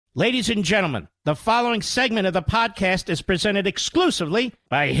Ladies and gentlemen, the following segment of the podcast is presented exclusively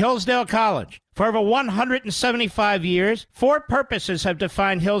by Hillsdale College. For over 175 years, four purposes have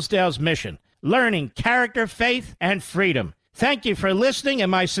defined Hillsdale's mission: learning, character, faith, and freedom. Thank you for listening, and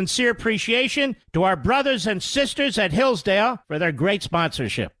my sincere appreciation to our brothers and sisters at Hillsdale for their great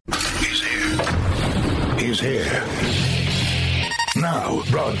sponsorship. He's here. He's here. Now,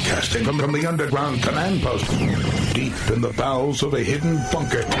 broadcasting from the underground command post, deep in the bowels of a hidden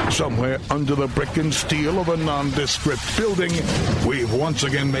bunker, somewhere under the brick and steel of a nondescript building, we've once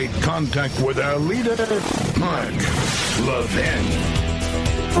again made contact with our leader, Mark Levin.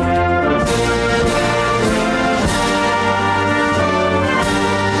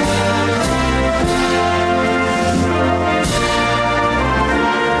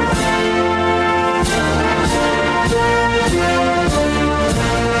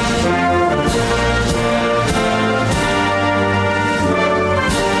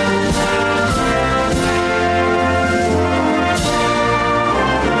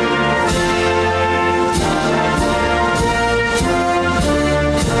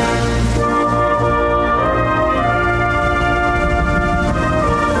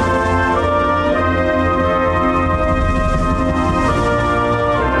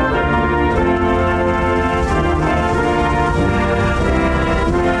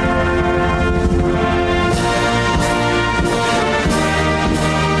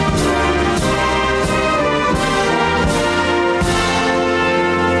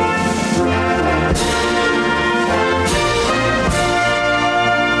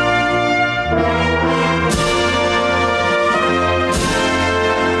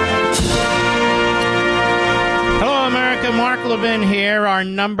 Levin here. Our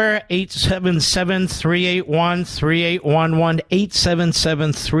number, 877-381-3811,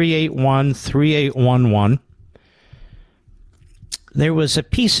 877-381-3811. There was a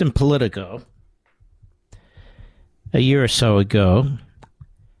piece in Politico a year or so ago,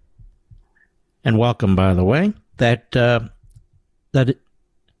 and welcome, by the way, that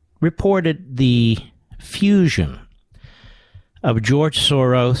reported the fusion of George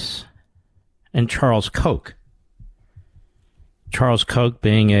Soros and Charles Koch. Charles Koch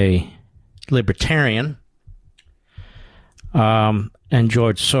being a libertarian, and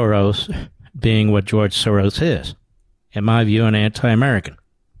George Soros being what George Soros is, in my view, an anti-American.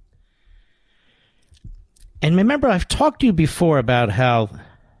 And remember, I've talked to you before about how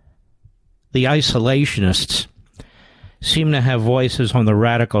the isolationists seem to have voices on the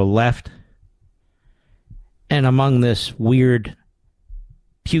radical left and among this weird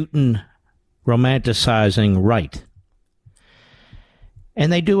Putin romanticizing right. And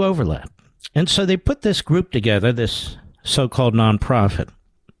they do overlap. And so they put this group together, this so-called nonprofit,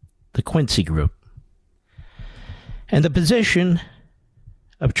 the Quincy Group. And the position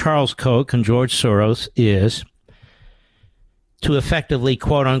of Charles Koch and George Soros is to effectively,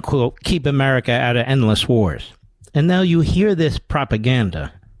 quote-unquote, keep America out of endless wars. And now you hear this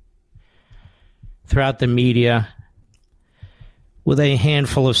propaganda throughout the media with a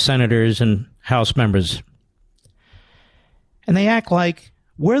handful of senators and House members. And they act like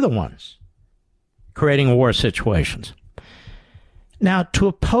we're the ones creating war situations. Now, to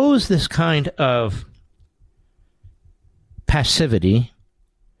oppose this kind of passivity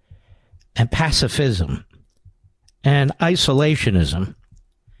and pacifism and isolationism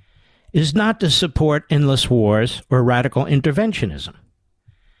is not to support endless wars or radical interventionism,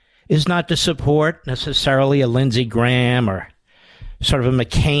 is not to support necessarily a Lindsey Graham or sort of a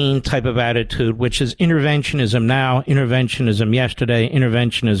McCain type of attitude, which is interventionism now, interventionism yesterday,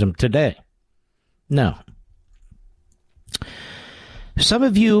 interventionism today. No. Some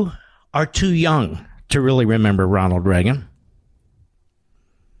of you are too young to really remember Ronald Reagan.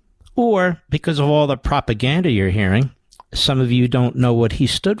 Or, because of all the propaganda you're hearing, some of you don't know what he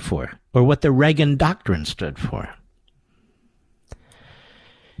stood for, or what the Reagan Doctrine stood for.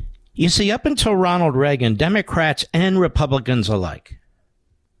 You see, up until Ronald Reagan, Democrats and Republicans alike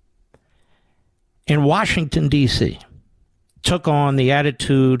in Washington, D.C., took on the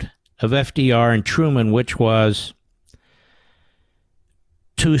attitude of FDR and Truman, which was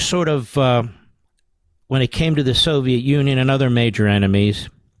to sort of, when it came to the Soviet Union and other major enemies,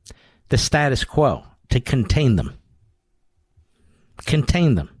 the status quo, to contain them.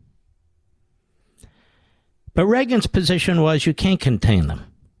 Contain them. But Reagan's position was you can't contain them.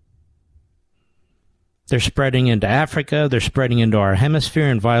 They're spreading into Africa. They're spreading into our hemisphere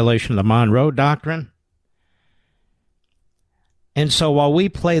in violation of the Monroe Doctrine. And so while we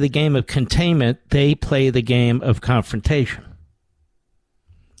play the game of containment, they play the game of confrontation.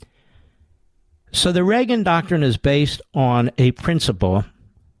 So the Reagan Doctrine is based on a principle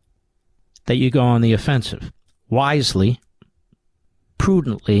that you go on the offensive. Wisely,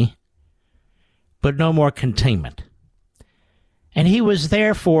 prudently, but no more containment. And he was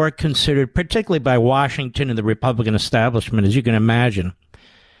therefore considered, particularly by Washington and the Republican establishment, as you can imagine,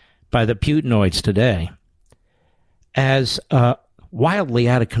 by the Putinoids today, as wildly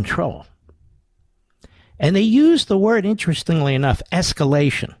out of control. And they use the word, interestingly enough,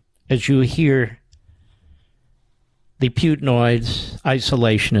 escalation, as you hear the Putinoids,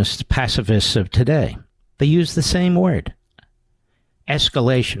 isolationists, pacifists of today. They use the same word,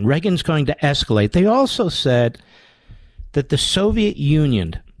 escalation. Reagan's going to escalate. They also said that the Soviet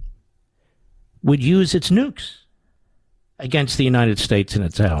Union would use its nukes against the United States and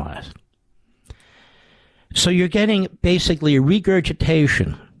its allies. So you're getting basically a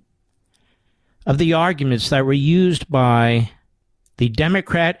regurgitation of the arguments that were used by the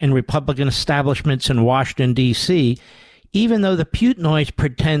Democrat and Republican establishments in Washington, D.C., even though the Putinoids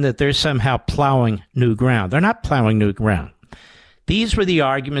pretend that they're somehow plowing new ground. They're not plowing new ground. These were the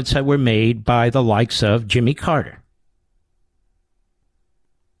arguments that were made by the likes of Jimmy Carter,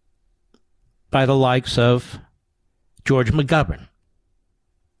 by the likes of George McGovern,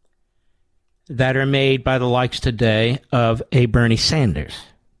 that are made by the likes today of a Bernie Sanders.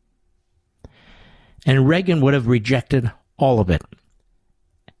 And Reagan would have rejected all of it,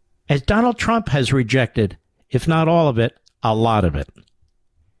 as Donald Trump has rejected, if not all of it, a lot of it.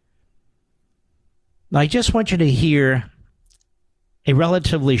 Now, I just want you to hear a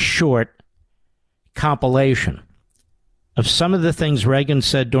relatively short compilation of some of the things Reagan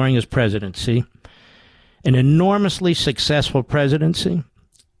said during his presidency, an enormously successful presidency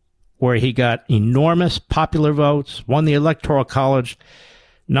where he got enormous popular votes, won the Electoral College,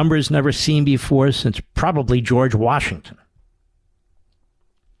 numbers never seen before since probably George Washington,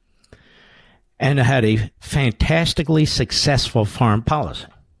 and had a fantastically successful foreign policy.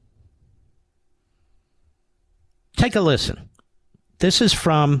 Take a listen. This is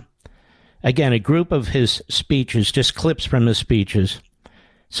from, again, a group of his speeches, just clips from his speeches,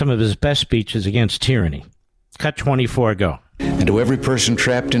 some of his best speeches against tyranny. Cut 24, go. And to every person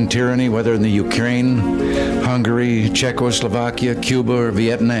trapped in tyranny, whether in the Ukraine, Hungary, Czechoslovakia, Cuba, or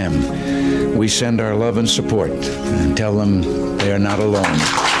Vietnam, we send our love and support and tell them they are not alone.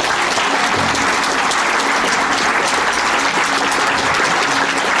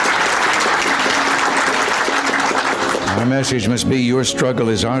 Our message must be: your struggle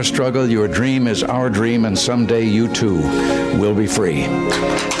is our struggle, your dream is our dream, and someday you too will be free.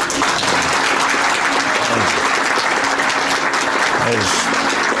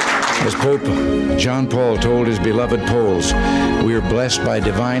 As Pope John Paul told his beloved Poles, we are blessed by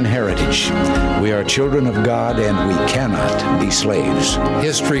divine heritage. We are children of God, and we cannot be slaves.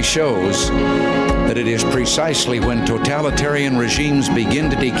 History shows that it is precisely when totalitarian regimes begin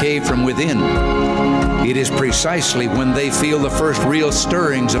to decay from within, it is precisely when they feel the first real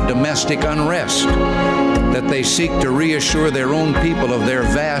stirrings of domestic unrest, that they seek to reassure their own people of their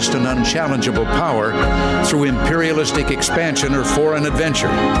vast and unchallengeable power through imperialistic expansion or foreign adventure.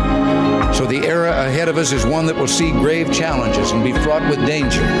 So the era ahead of us is one that will see grave challenges and be fraught with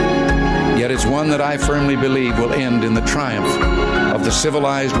danger. Yet it's one that I firmly believe will end in the triumph of the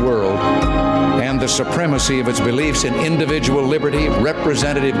civilized world and the supremacy of its beliefs in individual liberty,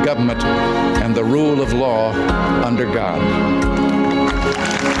 representative government, and the rule of law under God.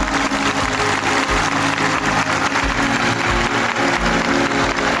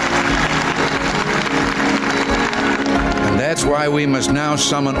 That's why we must now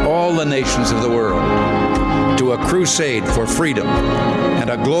summon all the nations of the world to a crusade for freedom and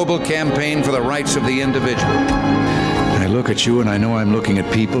a global campaign for the rights of the individual. I look at you and I know I'm looking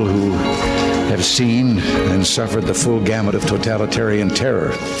at people who have seen and suffered the full gamut of totalitarian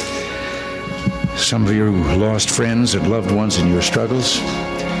terror. Some of you lost friends and loved ones in your struggles,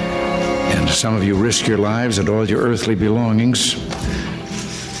 and some of you risked your lives and all your earthly belongings,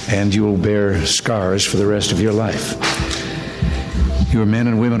 and you will bear scars for the rest of your life. You are men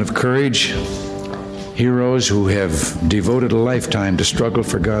and women of courage, heroes who have devoted a lifetime to struggle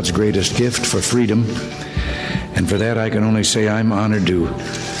for God's greatest gift, for freedom. And for that, I can only say I'm honored to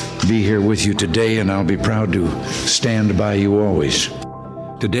be here with you today, and I'll be proud to stand by you always.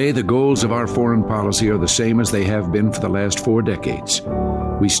 Today, the goals of our foreign policy are the same as they have been for the last 4 decades.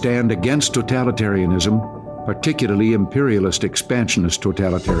 We stand against totalitarianism, particularly imperialist expansionist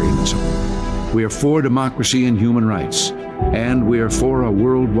totalitarianism. We are for democracy and human rights, and we are for a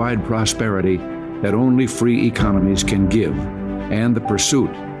worldwide prosperity that only free economies can give, and the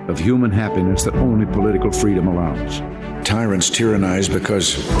pursuit of human happiness that only political freedom allows. Tyrants tyrannize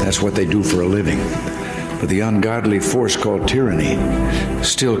because that's what they do for a living. But the ungodly force called tyranny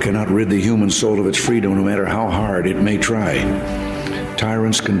still cannot rid the human soul of its freedom, no matter how hard it may try.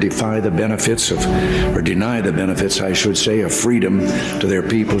 Tyrants can deny the benefits, I should say, of freedom to their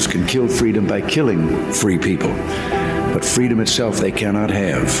peoples, can kill freedom by killing free people. But freedom itself they cannot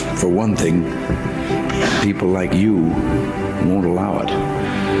have. For one thing, people like you won't allow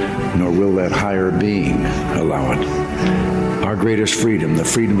it, nor will that higher being allow it. Our greatest freedom, the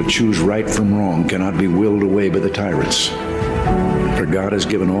freedom to choose right from wrong, cannot be willed away by the tyrants. For God has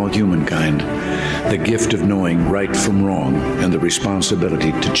given all humankind the gift of knowing right from wrong and the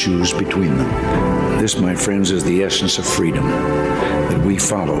responsibility to choose between them. This, my friends, is the essence of freedom, that we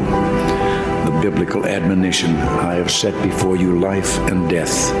follow the biblical admonition, I have set before you life and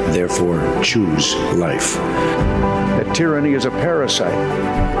death, therefore choose life. That tyranny is a parasite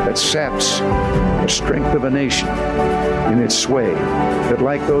that saps the strength of a nation in its sway, that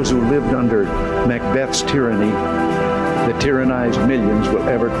like those who lived under Macbeth's tyranny, the tyrannized millions will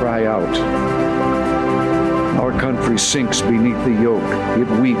ever cry out. Our country sinks beneath the yoke. It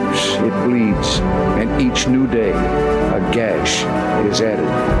weeps, it bleeds, and each new day a gash is added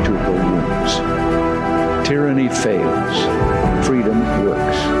to her wounds. Tyranny fails. Freedom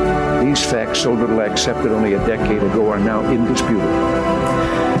works. These facts, so little accepted only a decade ago, are now indisputable.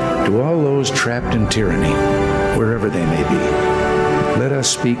 To all those trapped in tyranny, wherever they may be, let us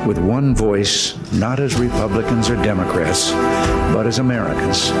speak with one voice, not as Republicans or Democrats, but as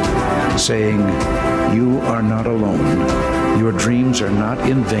Americans, saying, you are not alone. Your dreams are not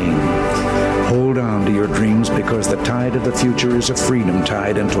in vain. Hold on to your dreams, because the tide of the future is a freedom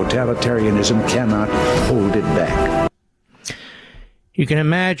tide, and totalitarianism cannot hold it back. You can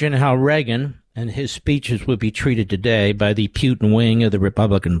imagine how Reagan and his speeches would be treated today by the Putin wing of the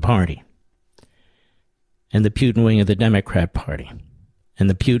Republican Party and the Putin wing of the Democrat Party and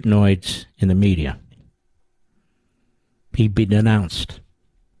the Putinoids in the media. He'd be denounced.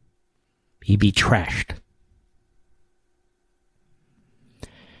 He'd be trashed.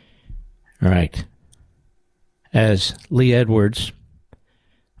 All right. As Lee Edwards,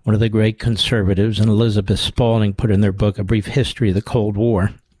 one of the great conservatives, and Elizabeth Spaulding put in their book, A Brief History of the Cold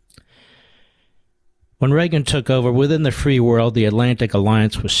War, when Reagan took over, within the free world, the Atlantic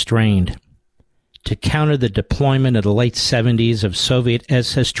Alliance was strained to counter the deployment in the late 70s of Soviet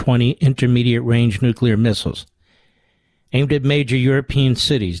SS-20 intermediate-range nuclear missiles. Aimed at major European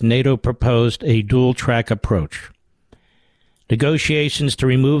cities, NATO proposed a dual-track approach. Negotiations to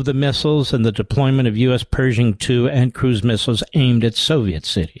remove the missiles and the deployment of U.S. Pershing II and cruise missiles aimed at Soviet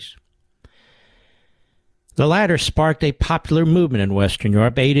cities. The latter sparked a popular movement in Western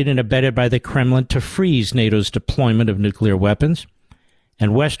Europe, aided and abetted by the Kremlin, to freeze NATO's deployment of nuclear weapons,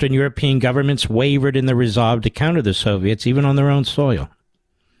 and Western European governments wavered in their resolve to counter the Soviets, even on their own soil.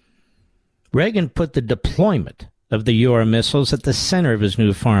 Reagan put the deployment of the Euro missiles at the center of his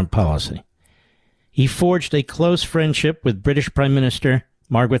new foreign policy. He forged a close friendship with British Prime Minister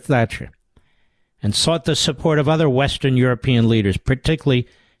Margaret Thatcher and sought the support of other Western European leaders, particularly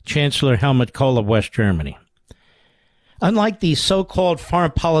Chancellor Helmut Kohl of West Germany. Unlike these so-called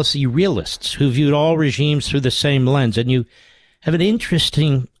foreign policy realists who viewed all regimes through the same lens, and you have an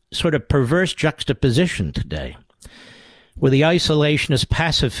interesting sort of perverse juxtaposition today, where the isolationist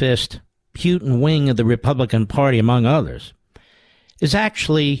pacifist Putin wing of the Republican Party, among others, is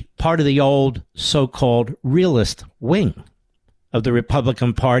actually part of the old so-called realist wing of the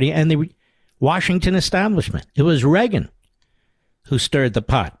Republican Party and the Washington establishment. It was Reagan who stirred the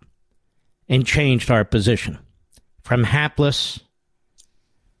pot and changed our position from hapless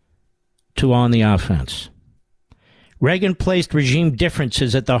to on the offense. Reagan placed regime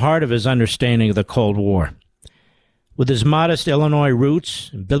differences at the heart of his understanding of the Cold War. With his modest Illinois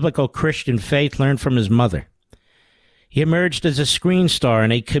roots and biblical Christian faith learned from his mother, he emerged as a screen star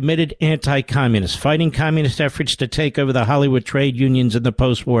and a committed anti-communist, fighting communist efforts to take over the Hollywood trade unions in the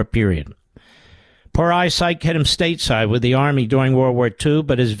post-war period. Poor eyesight kept him stateside with the Army during World War II,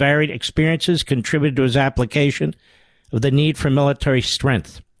 but his varied experiences contributed to his application of the need for military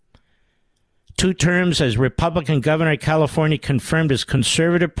strength. 2 terms as Republican governor of California confirmed his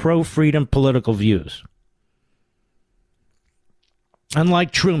conservative, pro-freedom political views.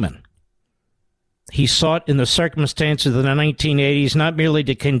 Unlike Truman, he sought in the circumstances of the 1980s not merely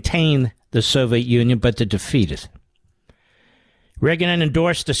to contain the Soviet Union, but to defeat it. Reagan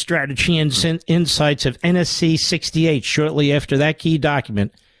endorsed the strategy and insights of NSC 68 shortly after that key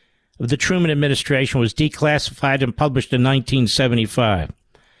document of the Truman administration was declassified and published in 1975,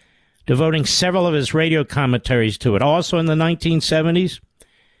 devoting several of his radio commentaries to it. Also in the 1970s,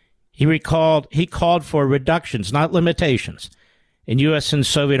 he called for reductions, not limitations, in U.S. and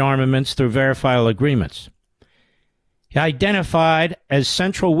Soviet armaments through verifiable agreements. He identified as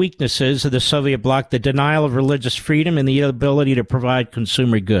central weaknesses of the Soviet bloc the denial of religious freedom and the inability to provide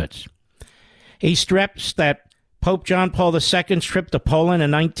consumer goods. He stressed that Pope John Paul II's trip to Poland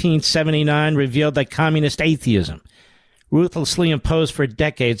in 1979 revealed that communist atheism, ruthlessly imposed for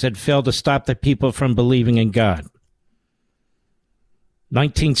decades, had failed to stop the people from believing in God.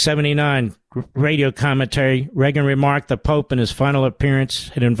 1979 radio commentary, Reagan remarked the Pope in his final appearance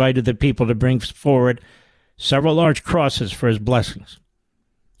had invited the people to bring forward several large crosses for his blessings.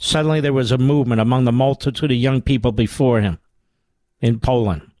 Suddenly there was a movement among the multitude of young people before him in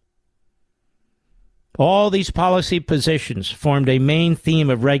Poland. All these policy positions formed a main theme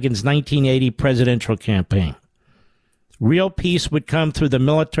of Reagan's 1980 presidential campaign. Real peace would come through the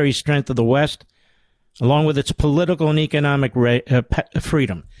military strength of the West, along with its political and economic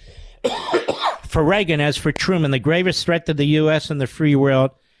freedom. For Reagan, as for Truman, the gravest threat to the U.S. and the free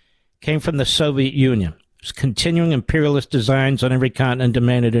world came from the Soviet Union. Its continuing imperialist designs on every continent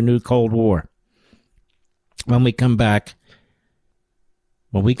demanded a new Cold War. When we come back,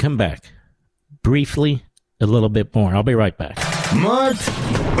 briefly, a little bit more. I'll be right back. Mark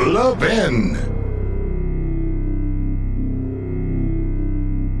Levin.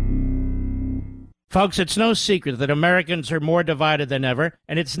 Folks, it's no secret that Americans are more divided than ever,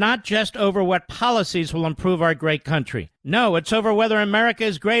 and it's not just over what policies will improve our great country. No, it's over whether America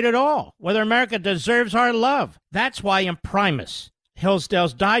is great at all, whether America deserves our love. That's why Imprimis,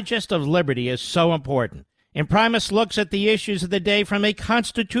 Hillsdale's Digest of Liberty, is so important. Imprimis looks at the issues of the day from a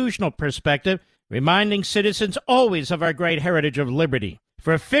constitutional perspective, reminding citizens always of our great heritage of liberty.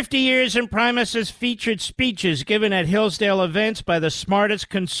 For 50 years, Imprimis has featured speeches given at Hillsdale events by the smartest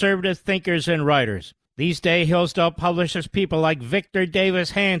conservative thinkers and writers. These days, Hillsdale publishes people like Victor Davis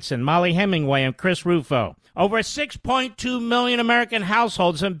Hanson, Molly Hemingway, and Chris Rufo. Over 6.2 million American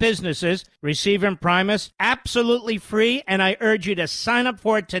households and businesses receive Imprimis absolutely free, and I urge you to sign up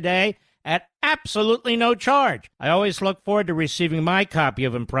for it today at absolutely no charge. I always look forward to receiving my copy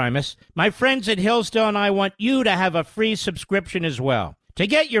of Imprimis. My friends at Hillsdale and I want you to have a free subscription as well. To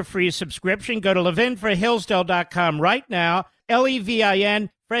get your free subscription, go to levinforhillsdale.com right now, Levin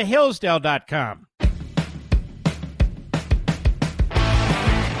for Hillsdale.com.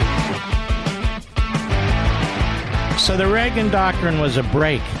 So the Reagan doctrine was a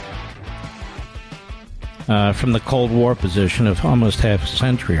break from the Cold War position of almost half a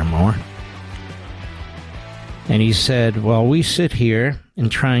century or more. And he said, well, we sit here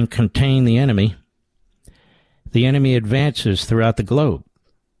and try and contain the enemy advances throughout the globe.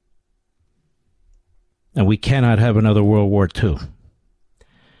 And we cannot have another World War II.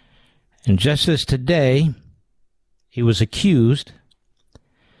 And just as today, he was accused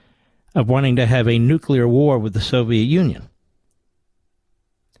of wanting to have a nuclear war with the Soviet Union.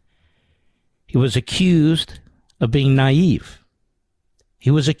 He was accused of being naive.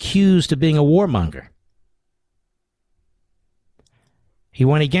 He was accused of being a warmonger. He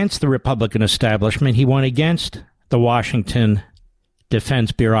went against the Republican establishment. He went against the Washington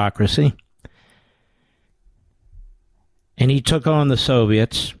defense bureaucracy. And he took on the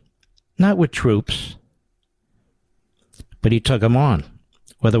Soviets, not with troops, but he took them on,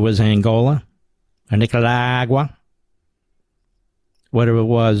 whether it was Angola or Nicaragua, whether it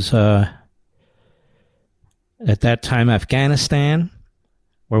was, at that time, Afghanistan,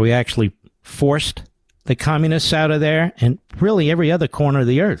 where we actually forced the communists out of there, and really every other corner of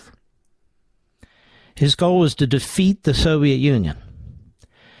the earth. His goal was to defeat the Soviet Union.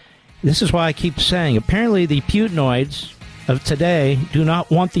 This is why I keep saying, apparently the Putinoids of today do not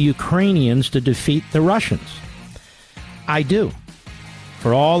want the Ukrainians to defeat the Russians. I do.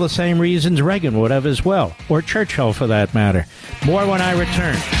 For all the same reasons Reagan would have as well, or Churchill for that matter. More when I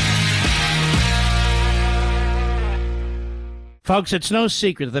return. Folks, it's no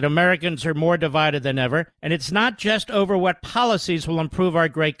secret that Americans are more divided than ever, and it's not just over what policies will improve our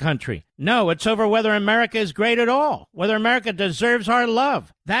great country. No, it's over whether America is great at all, whether America deserves our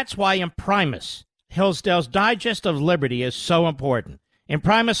love. That's why Imprimis, Hillsdale's Digest of Liberty, is so important.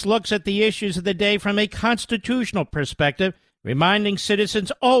 Imprimis looks at the issues of the day from a constitutional perspective, reminding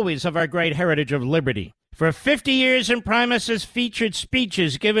citizens always of our great heritage of liberty. For 50 years, Imprimis has featured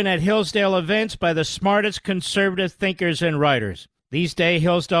speeches given at Hillsdale events by the smartest conservative thinkers and writers. These days,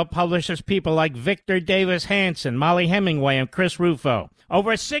 Hillsdale publishes people like Victor Davis Hanson, Molly Hemingway, and Chris Rufo.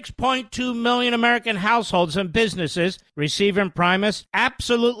 Over 6.2 million American households and businesses receive Imprimis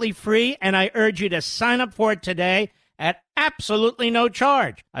absolutely free, and I urge you to sign up for it today at absolutely no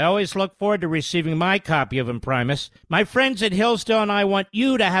charge. I always look forward to receiving my copy of Imprimis. My friends at Hillsdale and I want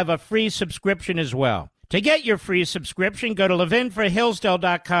you to have a free subscription as well. To get your free subscription, go to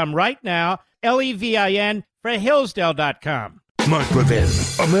levinforhillsdale.com right now, Levin for Hillsdale.com. Mark Levin,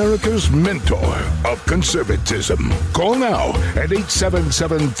 America's mentor of conservatism. Call now at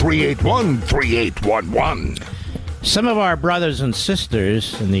 877-381-3811. Some of our brothers and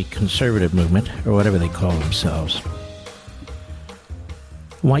sisters in the conservative movement, or whatever they call themselves,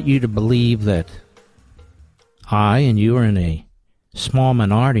 want you to believe that I and you are in a small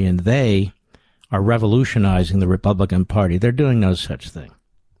minority and they are revolutionizing the Republican Party. They're doing no such thing.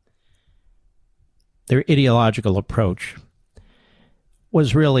 Their ideological approach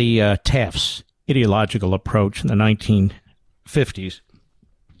was really Taft's ideological approach in the 1950s.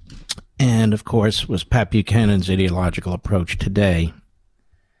 And, of course, was Pat Buchanan's ideological approach today.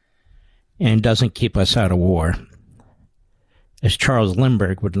 And doesn't keep us out of war. As Charles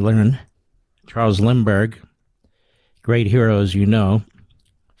Lindbergh would learn. Charles Lindbergh, great hero as you know,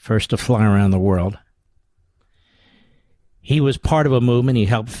 first to fly around the world. He was part of a movement he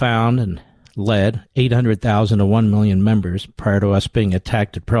helped found and led 800,000 to 1 million members prior to us being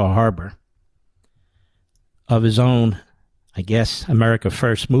attacked at Pearl Harbor of his own, I guess, America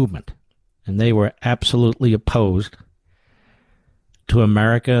First movement. And they were absolutely opposed to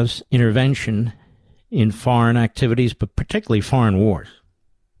America's intervention in foreign activities, but particularly foreign wars.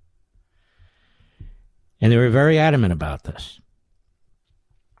 And they were very adamant about this.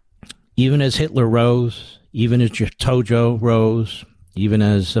 Even as Hitler rose, even as Tojo rose, even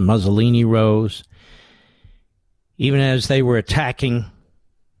as Mussolini rose, even as they were attacking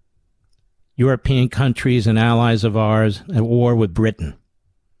European countries and allies of ours at war with Britain,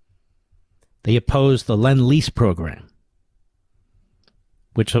 they opposed the Lend-Lease program,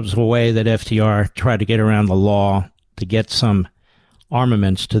 which was a way that FDR tried to get around the law to get some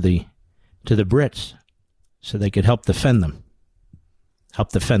armaments to the Brits so they could help defend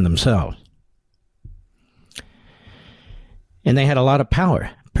themselves. And they had a lot of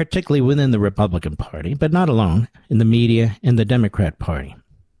power, particularly within the Republican Party, but not alone, in the media and the Democrat Party.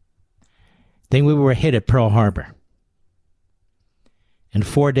 Then we were hit at Pearl Harbor. And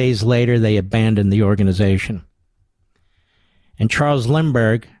 4 days later, they abandoned the organization. And Charles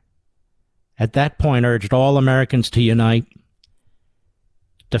Lindbergh, at that point, urged all Americans to unite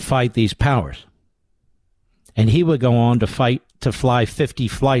to fight these powers. And he would go on to fly 50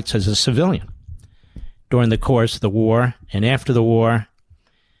 flights as a civilian during the course of the war. And after the war,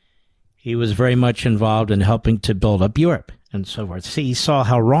 he was very much involved in helping to build up Europe and so forth. See, he saw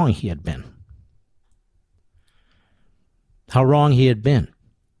how wrong he had been. How wrong he had been.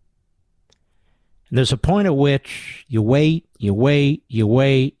 And there's a point at which you wait, you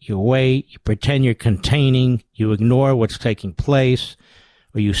pretend you're containing, you ignore what's taking place,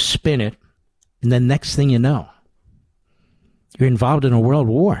 or you spin it, and then next thing you know, you're involved in a world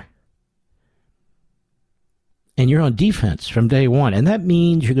war. And you're on defense from day one. And that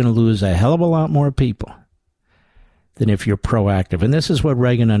means you're going to lose a hell of a lot more people than if you're proactive. And this is what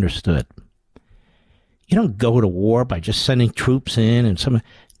Reagan understood. You don't go to war by just sending troops in and some.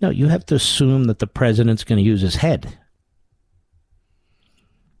 No, you have to assume that the president's going to use his head.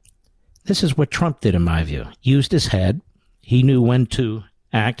 This is what Trump did, in my view. Used his head. He knew when to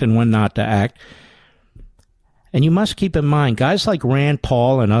act and when not to act. And you must keep in mind, guys like Rand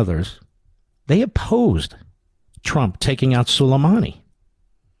Paul and others, they opposed Trump taking out Soleimani.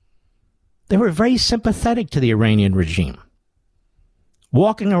 They were very sympathetic to the Iranian regime.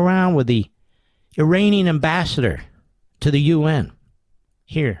 Walking around with the Iranian ambassador to the UN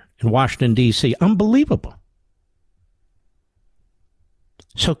here in Washington, D.C. Unbelievable.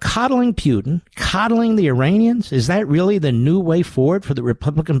 So coddling Putin, coddling the Iranians, is that really the new way forward for the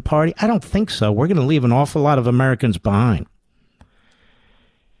Republican Party? I don't think so. We're going to leave an awful lot of Americans behind.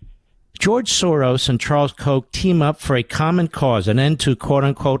 George Soros and Charles Koch team up for a common cause, an end to,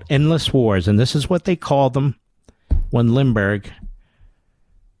 quote-unquote, endless wars. And this is what they called them when Lindbergh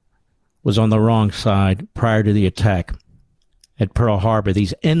was on the wrong side prior to the attack at Pearl Harbor.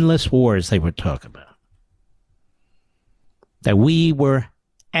 These endless wars they would talk about. That we were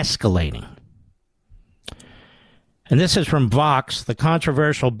escalating. And this is from Vox. The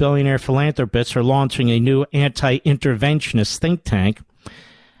controversial billionaire philanthropists are launching a new anti-interventionist think tank.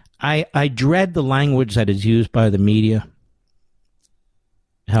 I dread the language that is used by the media,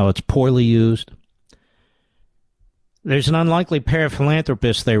 how it's poorly used. There's an unlikely pair of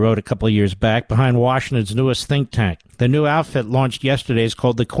philanthropists, they wrote a couple of years back, behind Washington's newest think tank. The new outfit launched yesterday is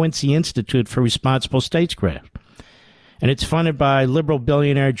called the Quincy Institute for Responsible Statecraft. And it's funded by liberal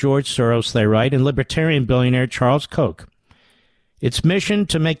billionaire George Soros, they write, and libertarian billionaire Charles Koch. Its mission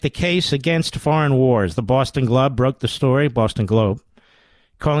to make the case against foreign wars. The Boston Globe broke the story, Boston Globe.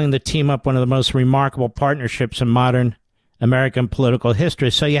 calling the team up one of the most remarkable partnerships in modern American political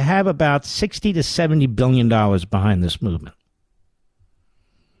history. So you have about $60 to $70 billion behind this movement.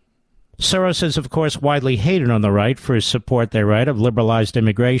 Soros is, of course, widely hated on the right for his support, they write, of liberalized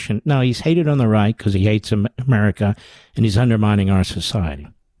immigration. No, he's hated on the right because he hates America and he's undermining our society.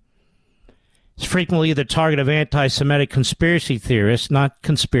 He's frequently the target of anti-Semitic conspiracy theorists, not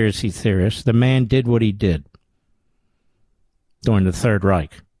conspiracy theorists. The man did what he did during the Third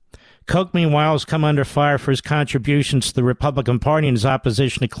Reich. Koch, meanwhile, has come under fire for his contributions to the Republican Party and his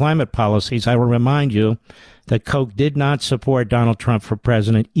opposition to climate policies. I will remind you that Koch did not support Donald Trump for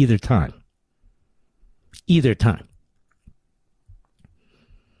president either time. Either time.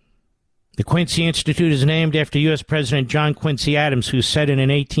 The Quincy Institute is named after U.S. President John Quincy Adams, who said in an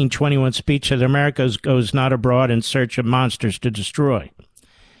 1821 speech that America goes not abroad in search of monsters to destroy.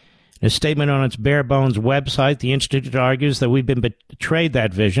 In a statement on its bare-bones website, the Institute argues that we've been betrayed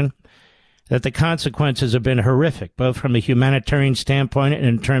that vision, that the consequences have been horrific, both from a humanitarian standpoint and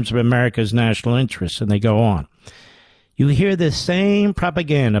in terms of America's national interests. And they go on. You hear the same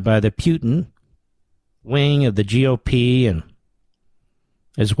propaganda by the Putin wing of the GOP and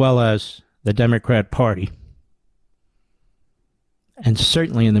as well as the Democrat Party, and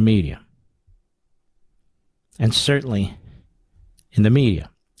certainly in the media. And certainly in the media.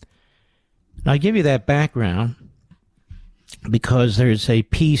 Now, I give you that background because there's a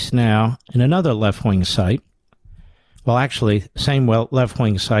piece now in another left-wing site. Well, actually, same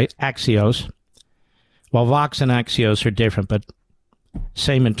left-wing site, Axios. Well, Vox and Axios are different, but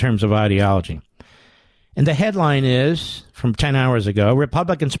same in terms of ideology. And the headline is, from 10 hours ago,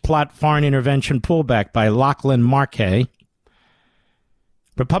 Republicans plot foreign intervention pullback by Lachlan Markay.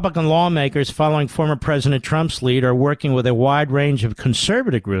 Republican lawmakers following former President Trump's lead are working with a wide range of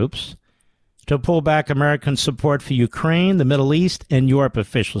conservative groups to pull back American support for Ukraine, the Middle East, and Europe,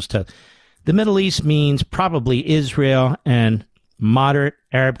 officials tell. The Middle East means probably Israel and moderate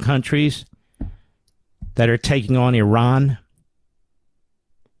Arab countries that are taking on Iran.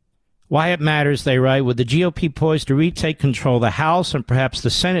 Why it matters, they write, with the GOP poised to retake control of the House and perhaps the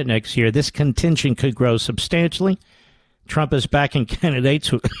Senate next year, this contention could grow substantially. Trump is backing candidates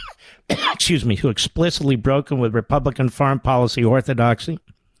who, who explicitly broken with Republican foreign policy orthodoxy.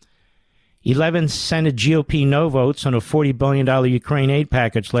 11 Senate GOP no votes on a $40 billion Ukraine aid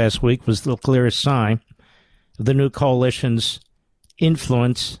package last week was the clearest sign of the new coalition's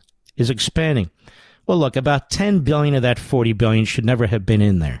influence is expanding. Well, look, about $10 billion of that $40 billion should never have been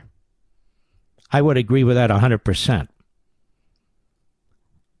in there. I would agree with that 100%.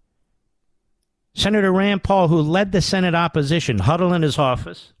 Senator Rand Paul, who led the Senate opposition, huddled in his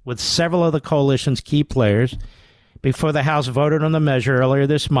office with several of the coalition's key players before the House voted on the measure earlier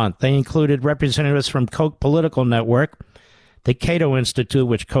this month. They included representatives from Koch Political Network, the Cato Institute,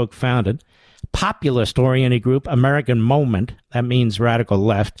 which Koch founded, populist-oriented group American Moment, that means radical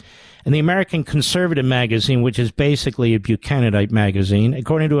left, and the American Conservative magazine, which is basically a Buchananite magazine,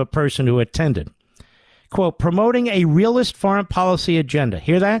 according to a person who attended. Quote, promoting a realist foreign policy agenda.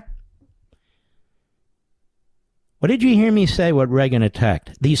 Hear that? What did you hear me say what Reagan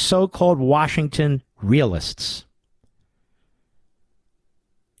attacked? These so-called Washington realists.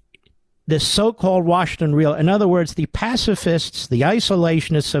 The so-called Washington real, in other words, the pacifists, the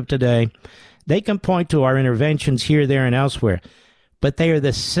isolationists of today, they can point to our interventions here, there, and elsewhere, but they are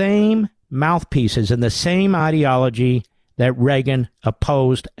the same mouthpieces and the same ideology that Reagan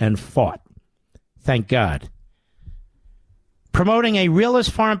opposed and fought. Thank God. Promoting a realist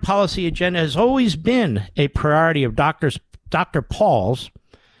foreign policy agenda has always been a priority of Dr. Paul's,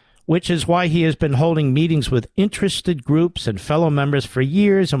 which is why he has been holding meetings with interested groups and fellow members for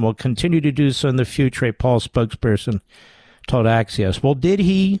years and will continue to do so in the future, a Paul spokesperson told Axios. Well, did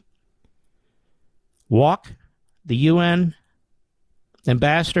he walk the UN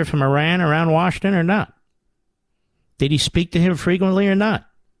ambassador from Iran around Washington or not? Did he speak to him frequently or not?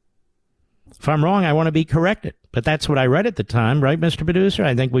 If I'm wrong, I want to be corrected. But that's what I read at the time, right, Mr. Producer?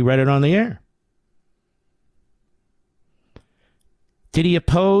 I think we read it on the air. Did he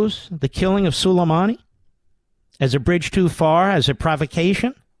oppose the killing of Soleimani as a bridge too far, as a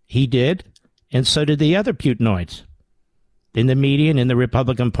provocation? He did, and so did the other Putinoids in the media and in the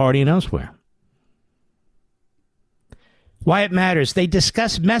Republican Party and elsewhere. Why it matters. They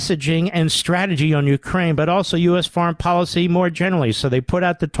discuss messaging and strategy on Ukraine, but also U.S. foreign policy more generally. So they put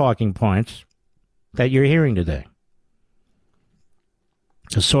out the talking points that you're hearing today.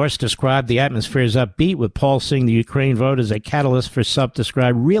 The source described the atmosphere as upbeat, with Paul seeing the Ukraine vote as a catalyst for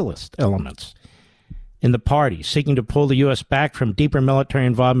self-described realist elements in the party, seeking to pull the U.S. back from deeper military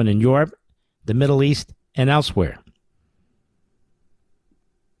involvement in Europe, the Middle East, and elsewhere.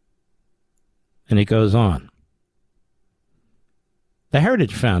 And it goes on. The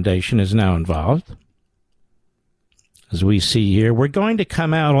Heritage Foundation is now involved. As we see here, we're going to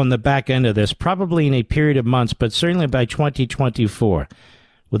come out on the back end of this, probably in a period of months, but certainly by 2024,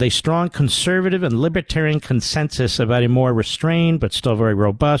 with a strong conservative and libertarian consensus about a more restrained but still very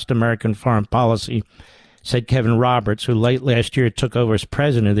robust American foreign policy, said Kevin Roberts, who late last year took over as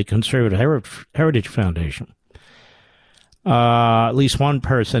president of the Conservative Heritage Foundation. At least one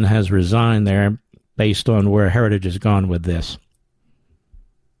person has resigned there based on where Heritage has gone with this.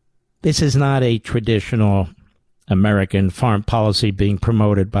 This is not a traditional American foreign policy being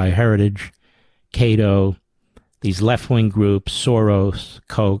promoted by Heritage, Cato, these left-wing groups, Soros,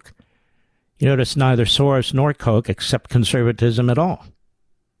 Koch. You notice neither Soros nor Koch accept conservatism at all.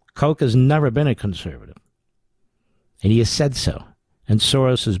 Koch has never been a conservative. And he has said so. And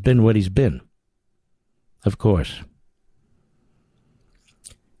Soros has been what he's been. Of course.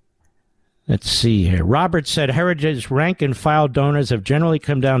 Let's see here. Roberts said Heritage's rank-and-file donors have generally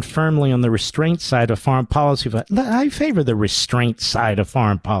come down firmly on the restraint side of foreign policy. I favor the restraint side of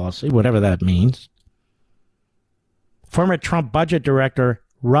foreign policy, whatever that means. Former Trump budget director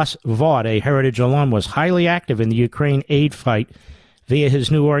Russ Vought, a Heritage alum, was highly active in the Ukraine aid fight via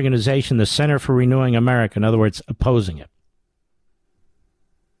his new organization, the Center for Renewing America, in other words, opposing it.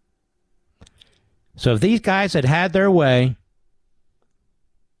 So if these guys had had their way,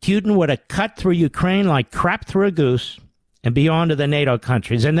 Putin would have cut through Ukraine like crap through a goose and be on to the NATO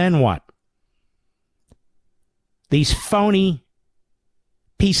countries. And then what? These phony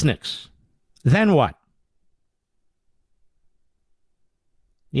peaceniks. Then what?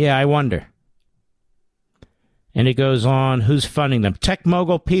 Yeah, I wonder. And it goes on, who's funding them? Tech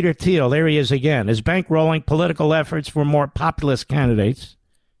mogul Peter Thiel, there he is again, is bankrolling political efforts for more populist candidates.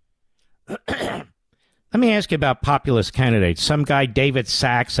 Let me ask you about populist candidates. Some guy, David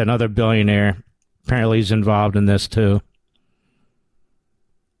Sachs, another billionaire, apparently is involved in this too.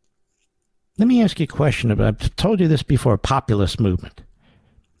 Let me ask you a question about, I've told you this before, populist movement.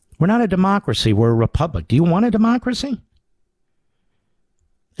 We're not a democracy, we're a republic. Do you want a democracy?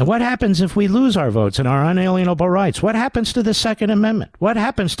 And what happens if we lose our votes and our unalienable rights? What happens to the Second Amendment? What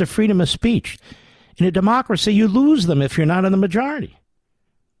happens to freedom of speech? In a democracy, you lose them if you're not in the majority.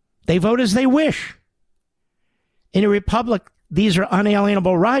 They vote as they wish. In a republic, these are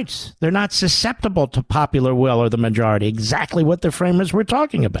unalienable rights. They're not susceptible to popular will or the majority. Exactly what the framers were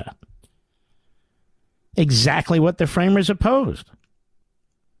talking about. Exactly what the framers opposed.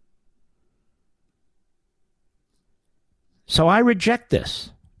 So I reject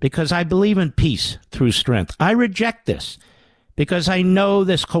this because I believe in peace through strength. I reject this because I know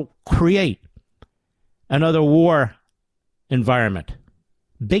this will create another war environment,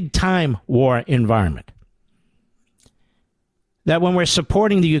 big-time war environment. That when we're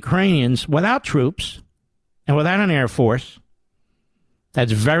supporting the Ukrainians without troops and without an air force,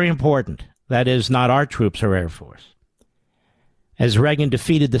 that's very important. That is not our troops or air force. As Reagan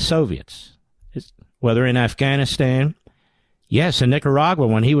defeated the Soviets, whether in Afghanistan, yes, in Nicaragua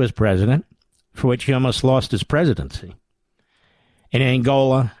when he was president, for which he almost lost his presidency, in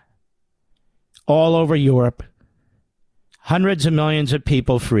Angola, all over Europe, hundreds of millions of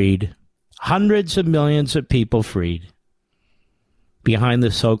people freed, hundreds of millions of people freed behind the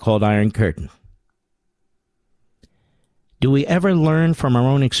so-called Iron Curtain. Do we ever learn from our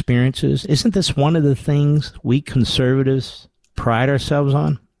own experiences? Isn't this one of the things we conservatives pride ourselves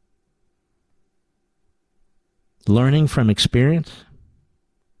on? Learning from experience?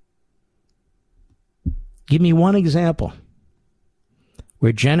 Give me one example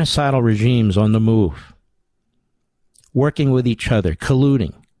where genocidal regimes on the move, working with each other,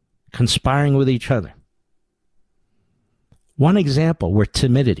 colluding, conspiring with each other. One example where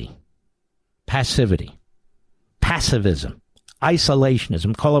timidity, passivity, passivism,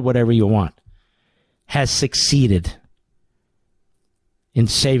 isolationism, call it whatever you want, has succeeded in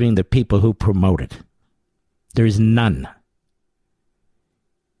saving the people who promote it. There is none.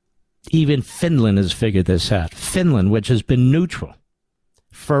 Even Finland has figured this out. Finland, which has been neutral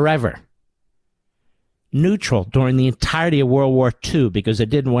forever. Neutral during the entirety of World War II because it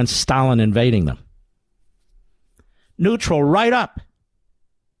didn't want Stalin invading them. Neutral right up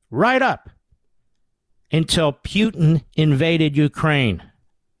until Putin invaded Ukraine.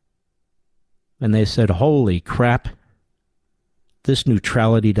 And they said, holy crap, this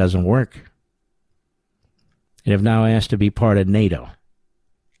neutrality doesn't work. And have now asked to be part of NATO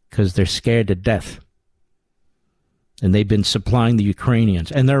because they're scared to death. And they've been supplying the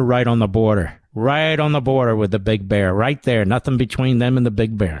Ukrainians, and they're right on the border with the big bear, right there, nothing between them and the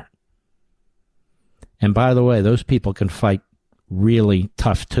big bear. And by the way, those people can fight really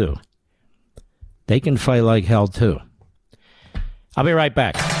tough too. They can fight like hell, too. I'll be right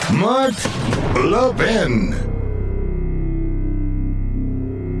back. Mark Levin.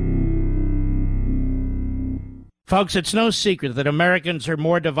 Folks, it's no secret that Americans are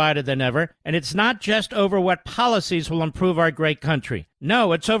more divided than ever, and it's not just over what policies will improve our great country.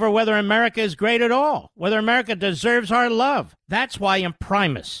 No, it's over whether America is great at all, whether America deserves our love. That's why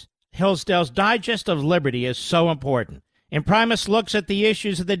Imprimis, Hillsdale's Digest of Liberty, is so important. Imprimis looks at the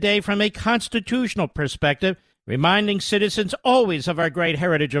issues of the day from a constitutional perspective, reminding citizens always of our great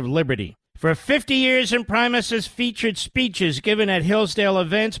heritage of liberty. For 50 years, Imprimis has featured speeches given at Hillsdale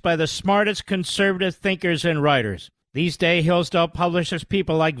events by the smartest conservative thinkers and writers. These days, Hillsdale publishes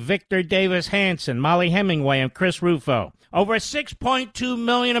people like Victor Davis Hanson, Molly Hemingway, and Chris Rufo. Over 6.2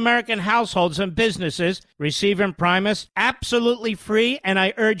 million American households and businesses receive Imprimis absolutely free, and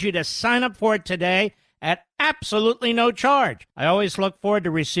I urge you to sign up for it today at absolutely no charge. I always look forward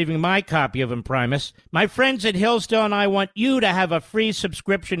to receiving my copy of Imprimis. My friends at Hillsdale and I want you to have a free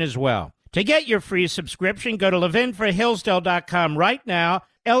subscription as well. To get your free subscription, go to levinforhillsdale.com right now,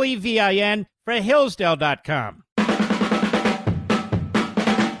 Levin for Hillsdale.com.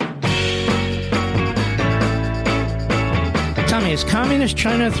 Tell me, is Communist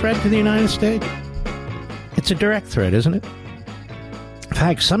China a threat to the United States? It's a direct threat, isn't it? In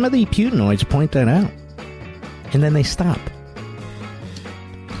fact, some of the Putinoids point that out, and then they stop.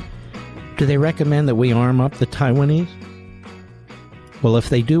 Do they recommend that we arm up the Taiwanese? Well, if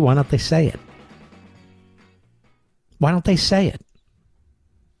they do, why don't they say it? Why don't they say it?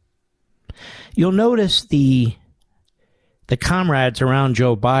 You'll notice the comrades around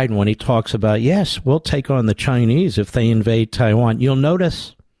Joe Biden when he talks about, yes, we'll take on the Chinese if they invade Taiwan. You'll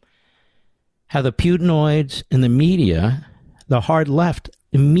notice how the Putinoids and the media, the hard left,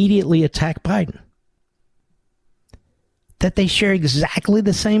 immediately attack Biden. That they share exactly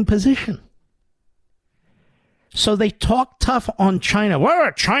the same position. So they talk tough on China.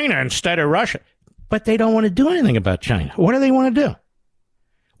 Well, China instead of Russia. But they don't want to do anything about China. What do they want to do?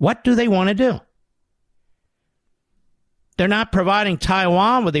 What do they want to do? They're not providing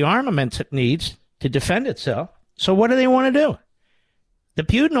Taiwan with the armaments it needs to defend itself. So what do they want to do? The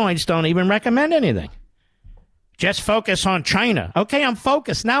Putinoids don't even recommend anything. Just focus on China. Okay, I'm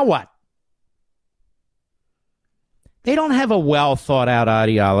focused. Now what? They don't have a well thought out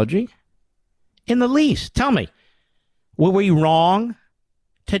ideology in the least. Tell me, were we wrong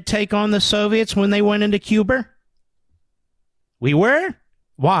to take on the Soviets when they went into Cuba? We were?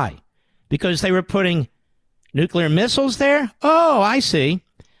 Why? Because they were putting nuclear missiles there? Oh, I see.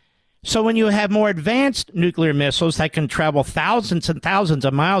 So when you have more advanced nuclear missiles that can travel thousands and thousands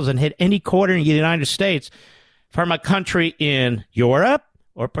of miles and hit any corner in the United States from a country in Europe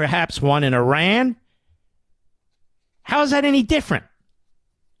or perhaps one in Iran, how is that any different?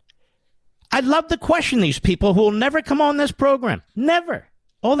 I'd love to question these people who will never come on this program. Never.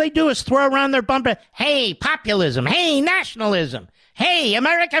 All they do is throw around their bumper, hey, populism, hey, nationalism, hey,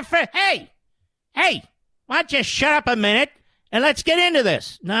 America first, hey, why don't you shut up a minute and let's get into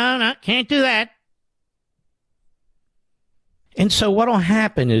this? No, can't do that. And so what will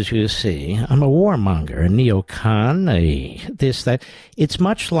happen is, you see, I'm a warmonger, a neocon, this, that. It's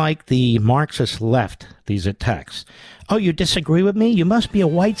much like the Marxist left, these attacks. Oh, you disagree with me? You must be a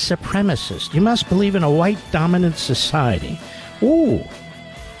white supremacist. You must believe in a white dominant society. Ooh,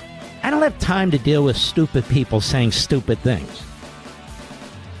 I don't have time to deal with stupid people saying stupid things.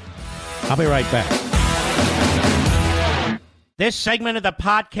 I'll be right back. This segment of the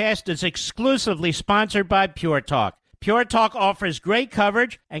podcast is exclusively sponsored by Pure Talk. Pure Talk offers great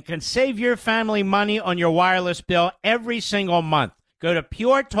coverage and can save your family money on your wireless bill every single month. Go to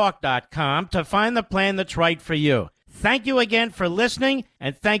puretalk.com to find the plan that's right for you. Thank you again for listening,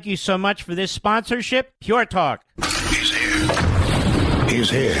 and thank you so much for this sponsorship, Pure Talk. He's here.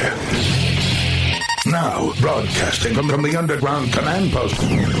 He's here. Now, broadcasting from the underground command post,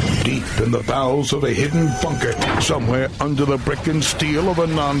 deep in the bowels of a hidden bunker, somewhere under the brick and steel of a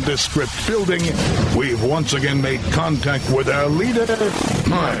nondescript building, we've once again made contact with our leader,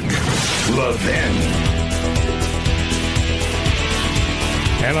 Mark Levin.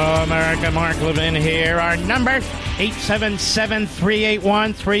 Hello, America. Mark Levin here. Our number,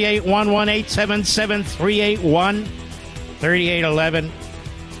 877-381-3811, 877-381-3811.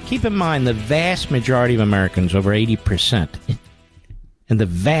 Keep in mind, the vast majority of Americans, over 80%, and the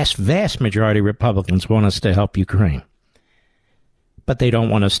vast, vast majority of Republicans want us to help Ukraine. But they don't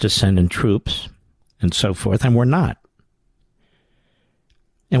want us to send in troops and so forth, and we're not.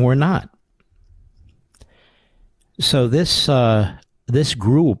 And we're not. So this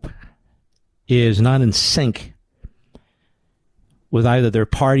group is not in sync with either their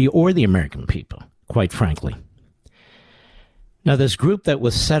party or the American people. quite frankly. Now, this group that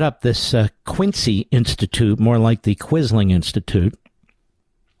was set up, this Quincy Institute, more like the Quisling Institute,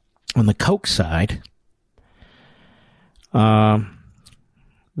 on the Koch side, there's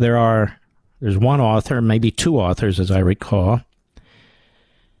one author, maybe two authors, as I recall,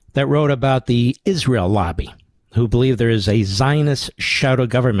 that wrote about the Israel lobby, who believe there is a Zionist shadow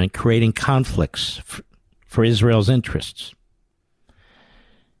government creating conflicts for Israel's interests.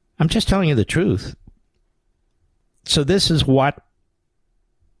 I'm just telling you the truth. So this is what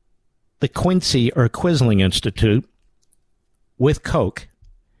the Quincy or Quisling Institute with Koch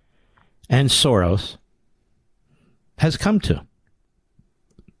and Soros has come to.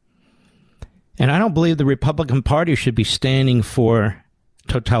 And I don't believe the Republican Party should be standing for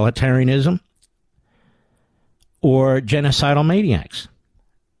totalitarianism or genocidal maniacs.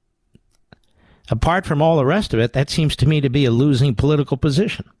 Apart from all the rest of it, that seems to me to be a losing political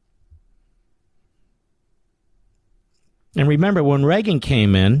position. And remember, when Reagan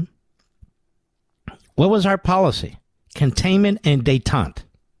came in, what was our policy? Containment and détente.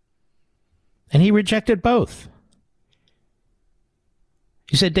 And he rejected both.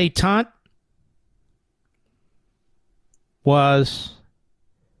 He said détente was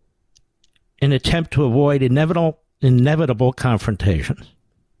an attempt to avoid inevitable confrontations.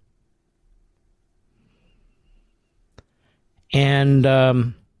 And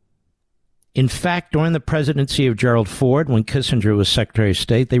in fact, during the presidency of Gerald Ford, when Kissinger was Secretary of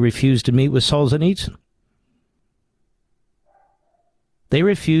State, they refused to meet with Solzhenitsyn. They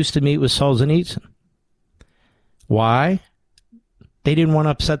refused to meet with Solzhenitsyn. Why? They didn't want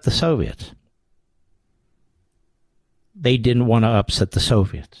to upset the Soviets. They didn't want to upset the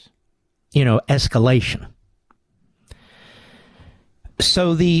Soviets. You know, escalation.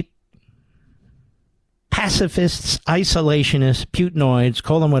 So the pacifists, isolationists, Putinoids,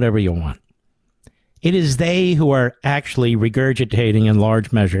 call them whatever you want. It is they who are actually regurgitating in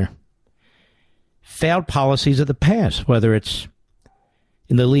large measure failed policies of the past, whether it's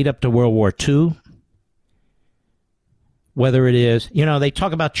in the lead up to World War II, whether it is, you know, they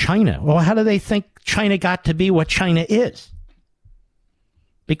talk about China. Well, how do they think China got to be what China is?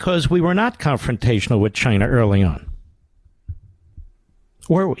 Because we were not confrontational with China early on.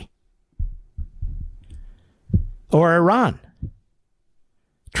 Were we? Or Iran.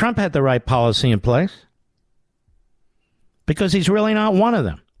 Trump had the right policy in place because he's really not one of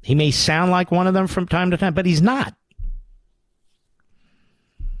them. He may sound like one of them from time to time, but he's not.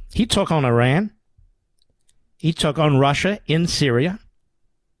 He took on Iran. He took on Russia in Syria.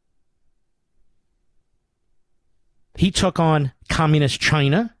 He took on communist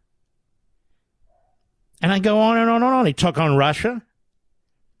China. And I go on and on and on. He took on Russia.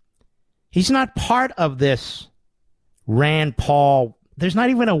 He's not part of this Rand Paul. There's not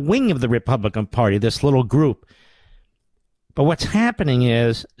even a wing of the Republican Party, this little group. But what's happening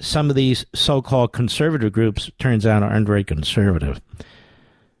is some of these so-called conservative groups, turns out, aren't very conservative.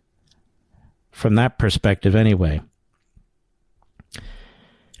 From that perspective, anyway.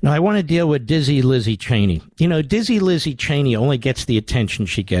 Now, I want to deal with Dizzy Lizzie Cheney. You know, Dizzy Lizzie Cheney only gets the attention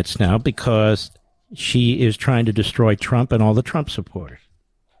she gets now because she is trying to destroy Trump and all the Trump supporters.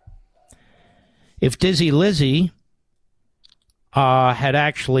 If Dizzy Lizzie had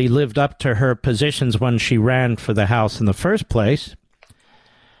actually lived up to her positions when she ran for the House in the first place,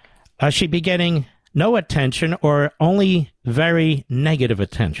 she'd be getting no attention or only very negative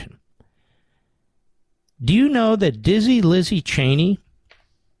attention. Do you know that Dizzy Lizzie Cheney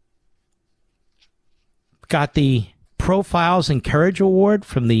got the Profiles in Courage Award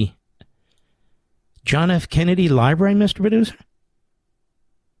from the John F. Kennedy Library, Mr. Producer?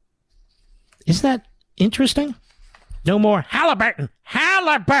 Isn't that interesting? No more Halliburton,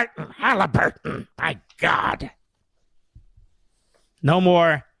 Halliburton, Halliburton. My God. No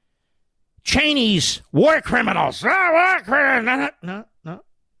more Cheney's war criminals. War criminals.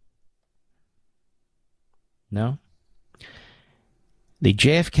 No. The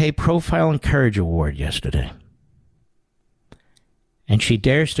JFK Profile in Courage Award yesterday. And she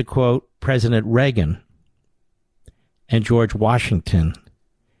dares to quote President Reagan and George Washington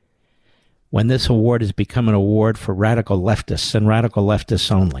when this award has become an award for radical leftists and radical leftists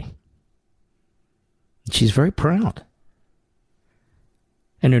only. She's very proud.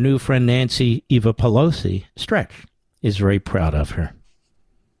 And her new friend Nancy Eva Pelosi, Stretch, is very proud of her.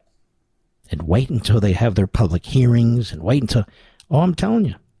 And wait until they have their public hearings and wait until... Oh, I'm telling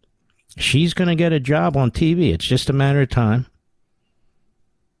you, she's going to get a job on TV. It's just a matter of time.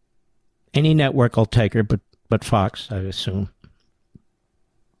 Any network will take her, but Fox, I assume.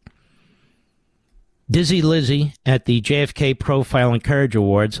 Dizzy Lizzy at the JFK Profile and Courage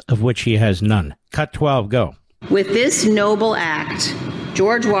Awards, of which he has none. Cut 12, go. With this noble act,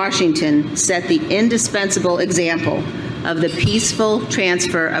 George Washington set the indispensable example of the peaceful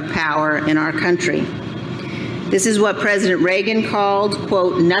transfer of power in our country. This is what President Reagan called,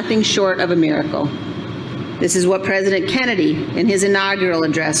 quote, nothing short of a miracle. This is what President Kennedy, in his inaugural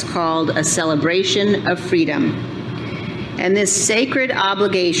address, called a celebration of freedom. And this sacred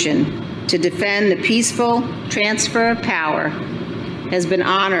obligation to defend the peaceful transfer of power has been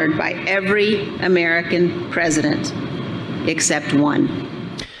honored by every American president, except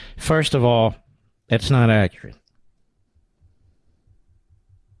one. First of all, that's not accurate.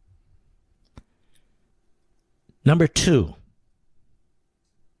 Number two,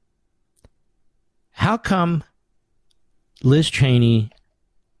 how come Liz Cheney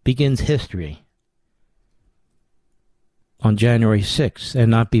begins history on January 6th and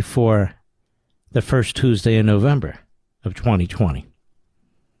not before the first Tuesday in November of 2020?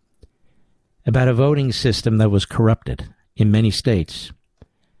 About a voting system that was corrupted in many states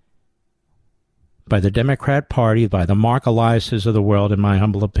by the Democrat Party, by the Mark Eliases of the world, in my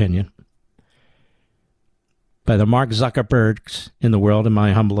humble opinion, by the Mark Zuckerbergs in the world, in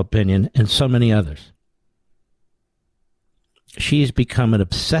my humble opinion, and so many others. She's become an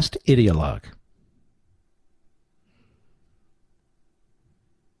obsessed ideologue.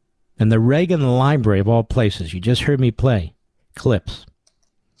 And the Reagan Library, of all places, you just heard me play clips.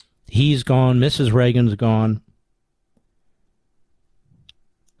 He's gone, Mrs. Reagan's gone.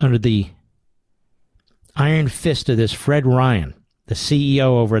 Under the iron fist of this Fred Ryan, the CEO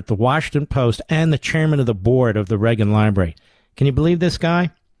over at the Washington Post and the chairman of the board of the Reagan Library. Can you believe this guy?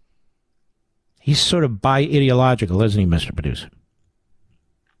 He's sort of bi-ideological, isn't he, Mr. Producer?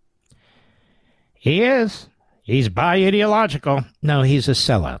 He is. He's bi-ideological. No, he's a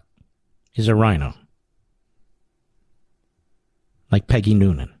sellout. He's a rhino. Like Peggy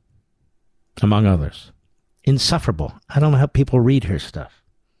Noonan, among others. Insufferable. I don't know how people read her stuff.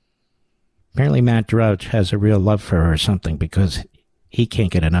 Apparently Matt Drudge has a real love for her or something, because he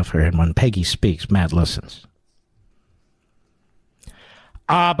can't get enough of her, and when Peggy speaks, Matt listens.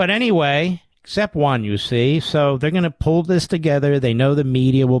 But anyway, except one, you see. So they're going to pull this together. They know the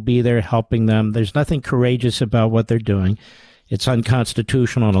media will be there helping them. There's nothing courageous about what they're doing. It's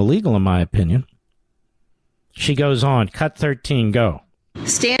unconstitutional and illegal, in my opinion. She goes on. Cut 13, go.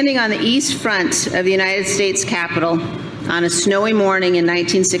 Standing on the east front of the United States Capitol on a snowy morning in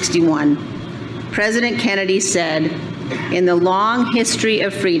 1961, President Kennedy said, "In the long history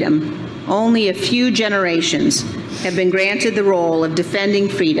of freedom, only a few generations have been granted the role of defending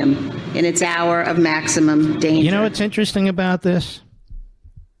freedom in its hour of maximum danger." You know what's interesting about this?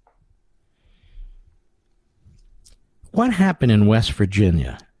 What happened in West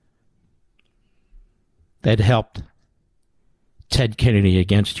Virginia that helped Ted Kennedy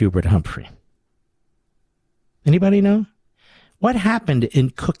against Hubert Humphrey? Anybody know? What happened in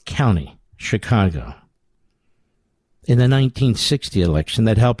Cook County, Chicago, in the 1960 election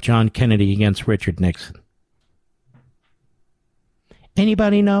that helped John Kennedy against Richard Nixon?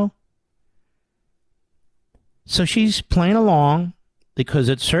 Anybody know? So she's playing along because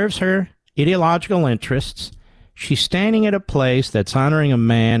it serves her ideological interests. She's standing at a place that's honoring a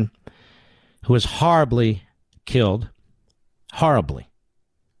man who was horribly killed. Horribly.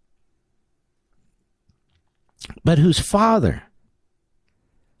 But whose father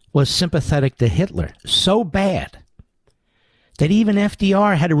was sympathetic to Hitler so bad that even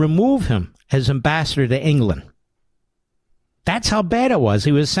FDR had to remove him as ambassador to England. That's how bad it was.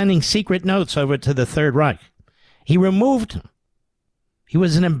 He was sending secret notes over to the Third Reich. He removed him. He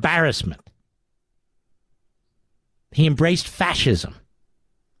was an embarrassment. He embraced fascism.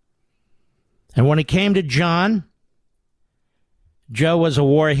 And when it came to John, Joe was a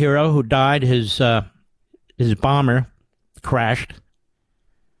war hero who died. His bomber crashed,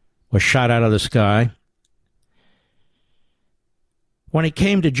 was shot out of the sky. When it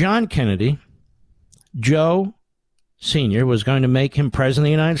came to John Kennedy, Joe Sr. was going to make him president of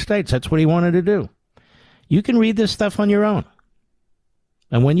the United States. That's what he wanted to do. You can read this stuff on your own.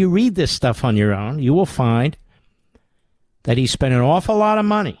 And when you read this stuff on your own, you will find that he spent an awful lot of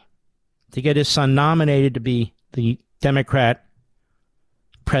money to get his son nominated to be the Democrat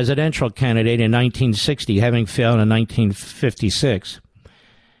presidential candidate in 1960, having failed in 1956.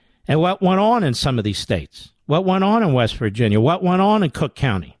 And what went on in some of these states? What went on in West Virginia? What went on in Cook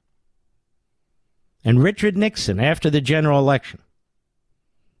County? And Richard Nixon, after the general election,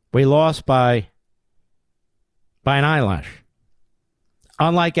 we lost by an eyelash.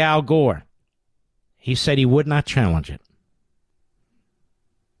 Unlike Al Gore, he said he would not challenge it.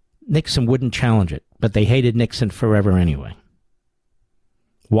 Nixon wouldn't challenge it. But they hated Nixon forever anyway.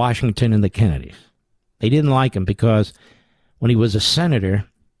 Washington and the Kennedys. They didn't like him because when he was a senator,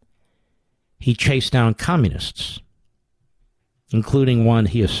 he chased down communists, including one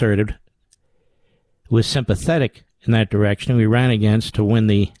he asserted who was sympathetic in that direction, who he ran against to win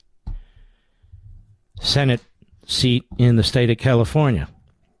the Senate seat in the state of California.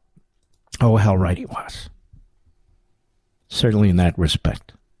 Oh, how right he was. Certainly in that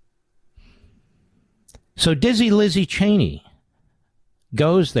respect. So Dizzy Lizzie Cheney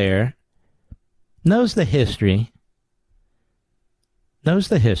goes there, knows the history,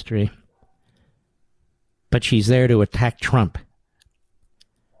 but she's there to attack Trump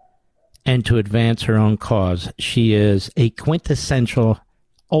and to advance her own cause. She is a quintessential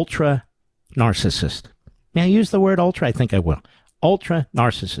ultra narcissist. May I use the word ultra? I think I will. Ultra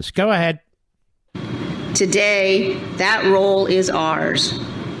narcissist. Go ahead. Today, that role is ours,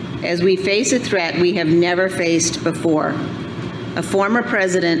 as we face a threat we have never faced before. A former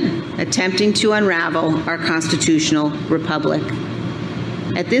president attempting to unravel our constitutional republic.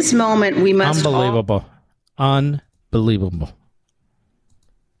 At this moment, we must... Unbelievable. Unbelievable.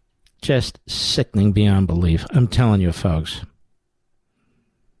 Just sickening beyond belief. I'm telling you, folks.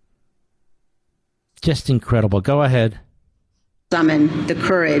 Just incredible. Go ahead. Summon the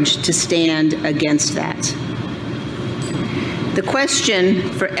courage to stand against that. The question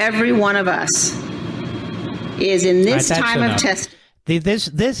for every one of us is, in this time of testing...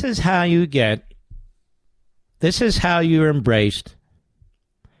 This is how you get... This is how you're embraced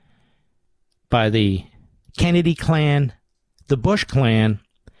by the Kennedy clan, the Bush clan,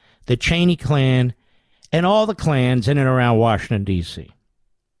 the Cheney clan, and all the clans in and around Washington, D.C.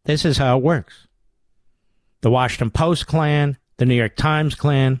 This is how it works. The Washington Post clan, the New York Times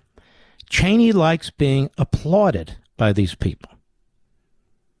clan. Cheney likes being applauded by these people.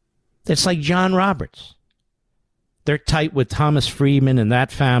 It's like John Roberts. They're tight with Thomas Friedman and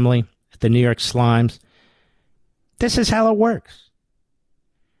that family at the New York Slimes. This is how it works.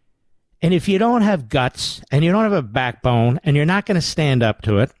 And if you don't have guts and you don't have a backbone and you're not going to stand up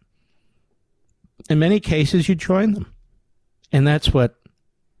to it, in many cases you join them. And that's what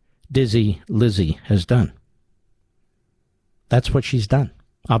Dizzy Lizzie has done. That's what she's done.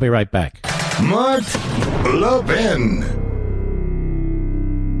 I'll be right back. Mark Levin.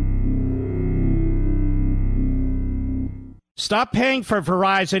 Stop paying for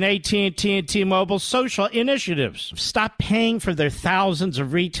Verizon, AT&T, and T-Mobile social initiatives. Stop paying for their thousands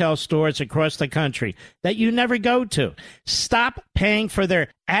of retail stores across the country that you never go to. Stop paying for their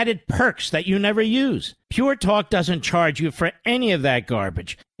added perks that you never use. Pure Talk doesn't charge you for any of that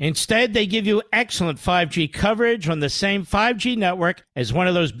garbage. Instead, they give you excellent 5G coverage on the same 5G network as one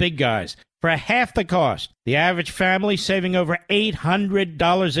of those big guys for half the cost. The average family saving over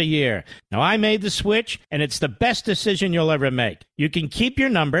 $800 a year. Now, I made the switch, and it's the best decision you'll ever make. You can keep your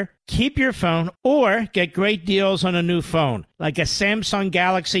number, keep your phone, or get great deals on a new phone, like a Samsung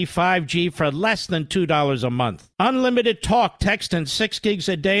Galaxy 5G for less than $2 a month. Unlimited talk, text, and 6 gigs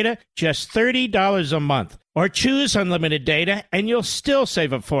of data, just $30 a month. Or choose unlimited data, and you'll still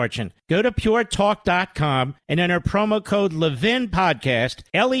save a fortune. Go to puretalk.com and enter promo code Levin Podcast,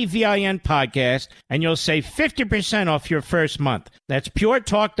 Levin Podcast, and you'll save 50% off your first month. That's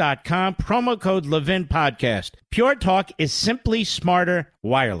puretalk.com, promo code Levin Podcast. Pure Talk is simply smarter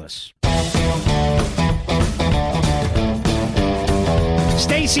wireless.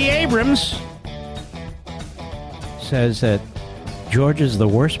 Stacey Abrams says that Georgia's the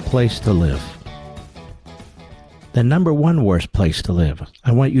worst place to live. The number one worst place to live.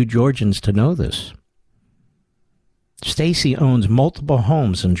 I want you Georgians to know this. Stacey owns multiple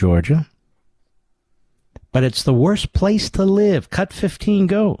homes in Georgia, but it's the worst place to live. Cut 15,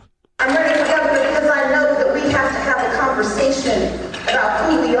 go. I'm ready to go because I know that we have to have a conversation about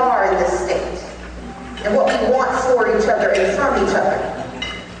who we are in this state and what we want for each other and from each other.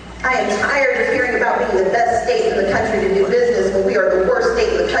 I am tired of hearing about being the best state in the country to do business when we are the worst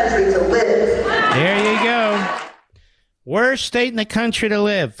state in the country to live. There you go. Worst state in the country to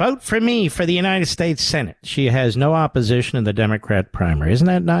live. Vote for me for the United States Senate. She has no opposition in the Democrat primary. Isn't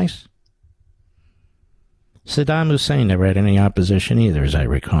that nice? Saddam Hussein never had any opposition either, as I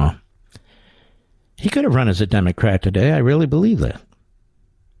recall. He could have run as a Democrat today. I really believe that.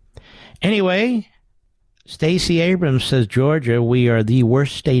 Anyway, Stacey Abrams says, Georgia, we are the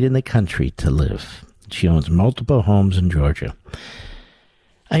worst state in the country to live. She owns multiple homes in Georgia.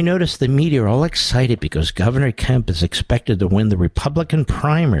 I noticed the media are all excited because Governor Kemp is expected to win the Republican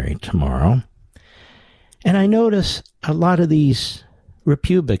primary tomorrow. And I notice a lot of these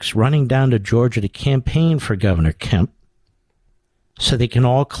Republicans running down to Georgia to campaign for Governor Kemp. so they can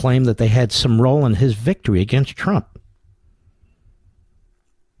all claim that they had some role in his victory against Trump.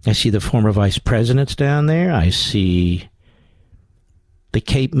 I see the former vice presidents down there. I see the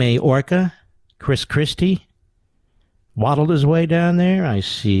Cape May Orca, Chris Christie, waddled his way down there. I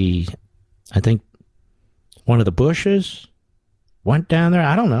see, I think, one of the Bushes went down there.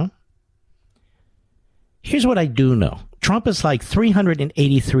 I don't know. Here's what I do know. Trump is like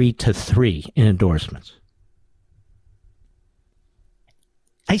 383-3 in endorsements.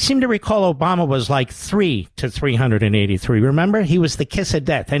 I seem to recall Obama was like 3-383. Remember? He was the kiss of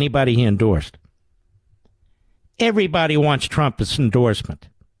death, anybody he endorsed. Everybody wants Trump's endorsement.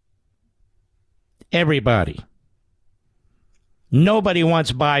 Everybody. Nobody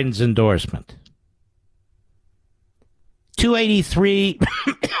wants Biden's endorsement. 283,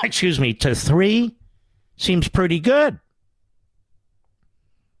 to 3 seems pretty good.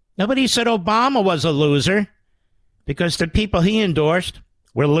 Nobody said Obama was a loser because the people he endorsed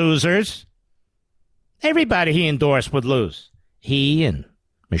were losers. Everybody he endorsed would lose. He and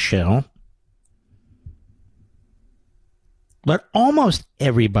Michelle. But almost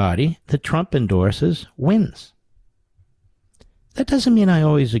everybody that Trump endorses wins. That doesn't mean I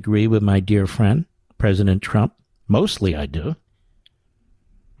always agree with my dear friend, President Trump. Mostly I do.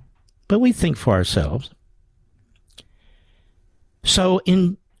 But we think for ourselves. So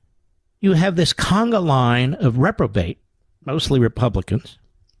you have this conga line of reprobate, mostly Republicans,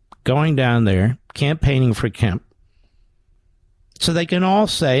 going down there, campaigning for Kemp. So they can all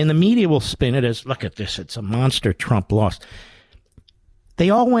say, and the media will spin it as, look at this, it's a monster Trump lost. They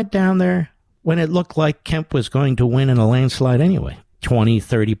all went down there when it looked like Kemp was going to win in a landslide anyway. 20,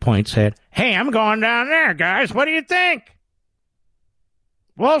 30 points ahead. Hey, I'm going down there, guys. What do you think?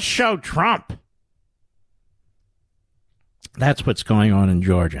 We'll show Trump. That's what's going on in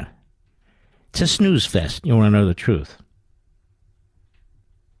Georgia. It's a snooze fest. You want to know the truth.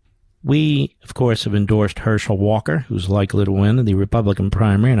 We, of course, have endorsed Herschel Walker, who's likely to win the Republican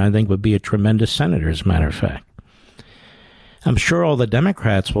primary, and I think would be a tremendous senator, as a matter of fact. I'm sure all the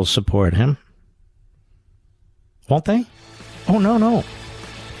Democrats will support him. Won't they? Oh, no.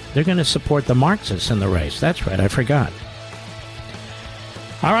 They're going to support the Marxists in the race. That's right, I forgot.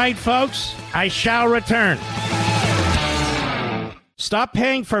 All right, folks, I shall return. Stop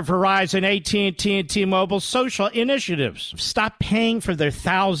paying for Verizon, AT&T, and T-Mobile social initiatives. Stop paying for their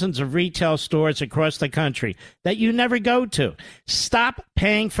thousands of retail stores across the country that you never go to. Stop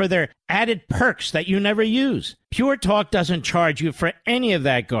paying for their added perks that you never use. Pure Talk doesn't charge you for any of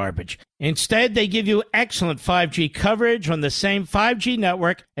that garbage. Instead, they give you excellent 5G coverage on the same 5G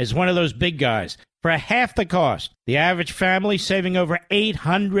network as one of those big guys for half the cost. The average family saving over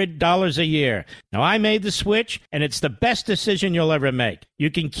 $800 a year. Now, I made the switch, and it's the best decision you'll ever make.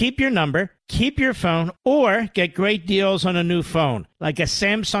 You can keep your number, keep your phone, or get great deals on a new phone, like a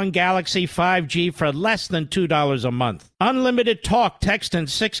Samsung Galaxy 5G for less than $2 a month. Unlimited talk, text, and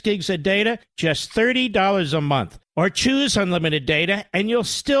 6 gigs of data, just $30 a month. Or choose unlimited data, and you'll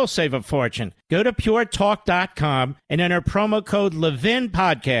still save a fortune. Go to puretalk.com and enter promo code Levin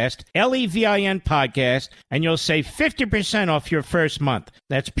Podcast, Levin Podcast, and you'll save 50% off your first month.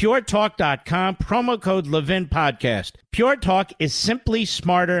 That's puretalk.com, promo code Levin Podcast. Pure Talk is simply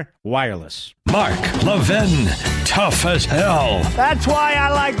smarter wireless. Mark Levin, tough as hell. That's why I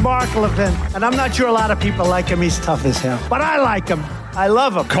like Mark Levin. And I'm not sure a lot of people like him. He's tough as hell. But I like him. I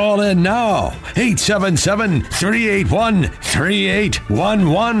love him. Call in now.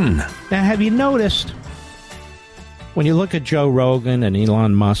 877-381-3811. Now, have you noticed, when you look at Joe Rogan and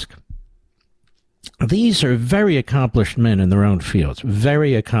Elon Musk, these are very accomplished men in their own fields.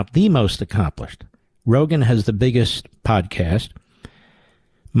 The most accomplished. Rogan has the biggest podcast.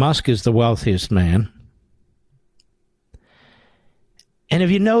 Musk is the wealthiest man. And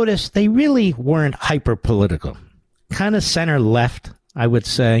have you noticed, they really weren't hyper-political. Kind of center-left, I would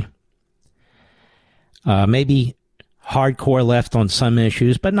say. Maybe hardcore left on some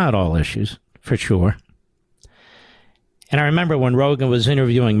issues, but not all issues, for sure. And I remember when Rogan was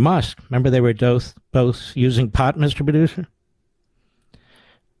interviewing Musk, remember they were both using pot, Mr. Producer?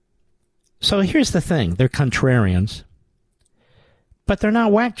 So here's the thing. They're contrarians, but they're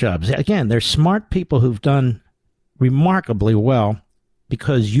not whack jobs. Again, they're smart people who've done remarkably well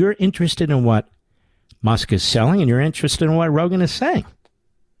because you're interested in what Musk is selling and you're interested in what Rogan is saying.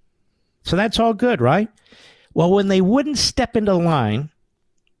 So that's all good, right? Well, when they wouldn't step into line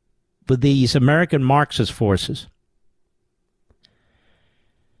with these American Marxist forces,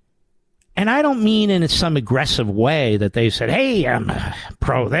 and I don't mean in some aggressive way that they said, hey, I'm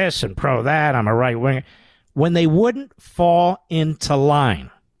pro this and pro that, I'm a right winger. When they wouldn't fall into line,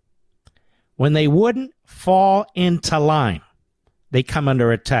 they come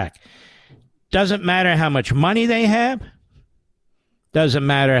under attack. Doesn't matter how much money they have. Doesn't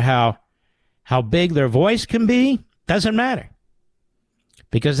matter how big their voice can be. Doesn't matter.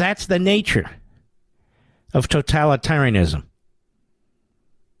 Because that's the nature of totalitarianism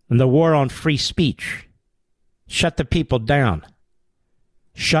and the war on free speech. Shut the people down.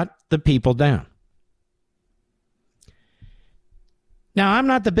 Shut the people down. Now, I'm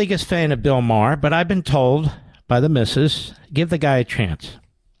not the biggest fan of Bill Maher, but I've been told by the missus, give the guy a chance.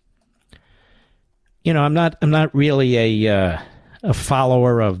 You know, I'm not really a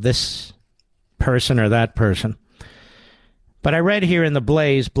follower of this person or that person. But I read here in the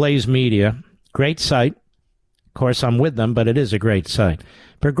Blaze Media, great site. Of course, I'm with them, but it is a great site.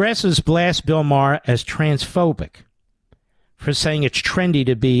 Progressives blast Bill Maher as transphobic for saying it's trendy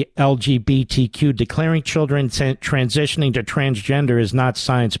to be LGBTQ. Declaring children transitioning to transgender is not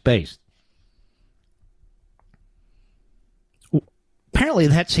science-based. Apparently,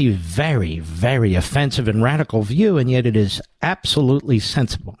 that's a very, very offensive and radical view, and yet it is absolutely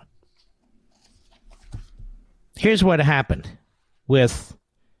sensible. Here's what happened with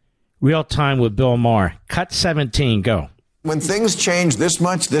Real Time with Bill Maher. Cut 17, go. When things change this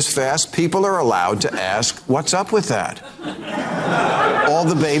much, this fast, people are allowed to ask, what's up with that? All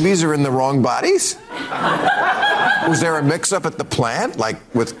the babies are in the wrong bodies? Was there a mix-up at the plant, like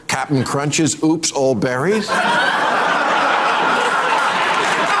with Captain Crunch's Oops, All Berries?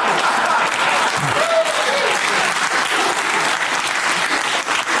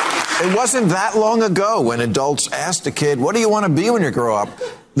 It wasn't that long ago when adults asked a kid, what do you want to be when you grow up?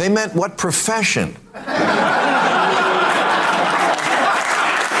 They meant, what profession?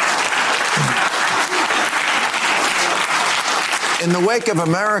 In the wake of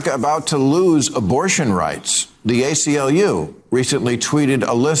America about to lose abortion rights, the ACLU recently tweeted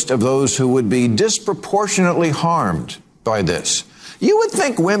a list of those who would be disproportionately harmed by this. You would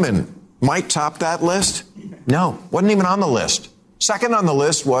think women might top that list? No, wasn't even on the list. Second on the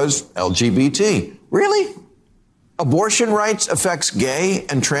list was LGBT. Really? Abortion rights affects gay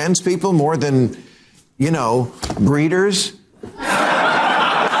and trans people more than, breeders?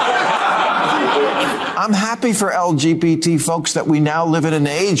 I'm happy for LGBT folks that we now live in an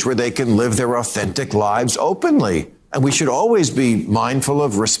age where they can live their authentic lives openly. And we should always be mindful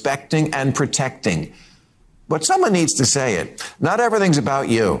of respecting and protecting. But someone needs to say it. Not everything's about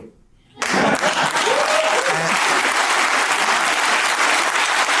you.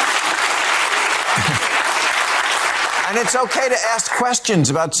 And it's okay to ask questions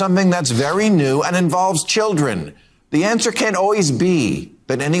about something that's very new and involves children. The answer can't always be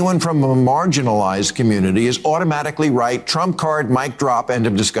that anyone from a marginalized community is automatically right, trump card, mic drop, end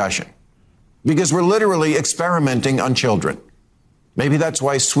of discussion. Because we're literally experimenting on children. Maybe that's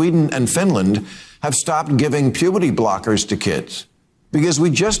why Sweden and Finland have stopped giving puberty blockers to kids. Because we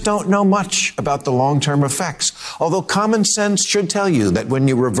just don't know much about the long-term effects. Although common sense should tell you that when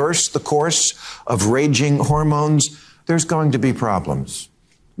you reverse the course of raging hormones, there's going to be problems.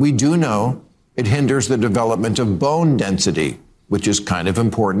 We do know it hinders the development of bone density, which is kind of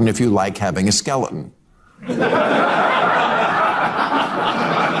important if you like having a skeleton.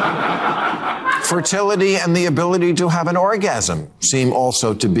 Fertility and the ability to have an orgasm seem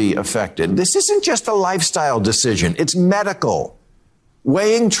also to be affected. This isn't just a lifestyle decision, it's medical.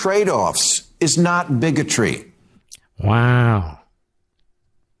 Weighing trade-offs is not bigotry. Wow.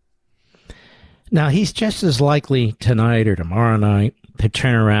 Now, he's just as likely tonight or tomorrow night to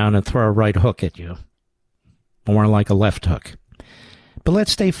turn around and throw a right hook at you. More like a left hook. But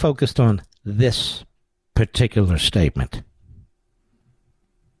let's stay focused on this particular statement.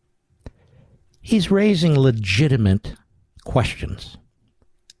 He's raising legitimate questions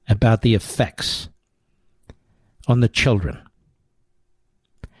about the effects on the children.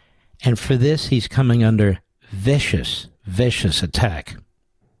 And for this, he's coming under vicious, vicious attack.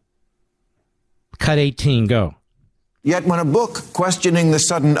 Cut 18, go. Yet when a book questioning the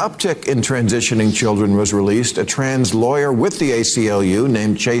sudden uptick in transitioning children was released, a trans lawyer with the ACLU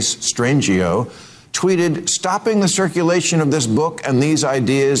named Chase Strangio tweeted, "Stopping the circulation of this book and these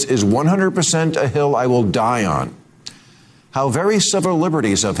ideas is 100% a hill I will die on." How very civil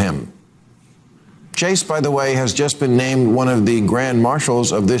liberties of him. Chase, by the way, has just been named one of the grand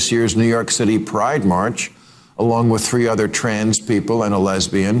marshals of this year's New York City Pride March, along with 3 other trans people and a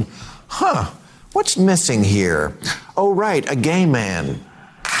lesbian. What's missing here? Oh, right, a gay man.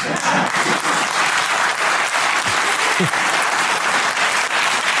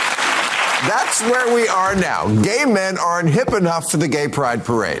 That's where we are now. Gay men aren't hip enough for the gay pride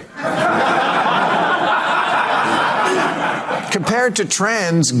parade. Compared to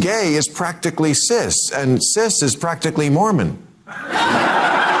trans, gay is practically cis, and cis is practically Mormon.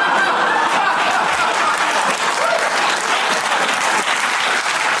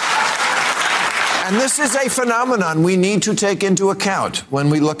 And this is a phenomenon we need to take into account when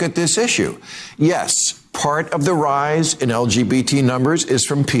we look at this issue. Yes, part of the rise in LGBT numbers is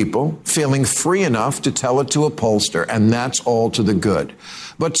from people feeling free enough to tell it to a pollster, and that's all to the good.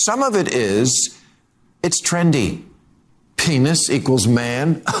 But some of it is, it's trendy. Penis equals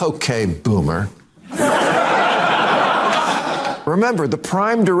man. Okay, boomer. Remember, the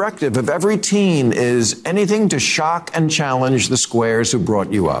prime directive of every teen is anything to shock and challenge the squares who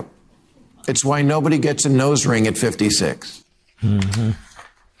brought you up. It's why nobody gets a nose ring at 56. Mm-hmm.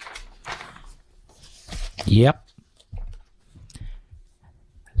 Yep.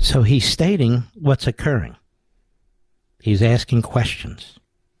 So he's stating what's occurring. He's asking questions.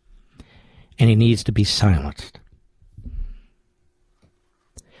 And he needs to be silenced.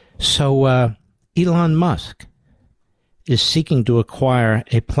 So Elon Musk is seeking to acquire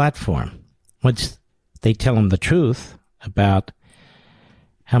a platform. Once they tell him the truth about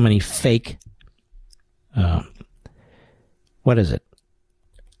how many fake,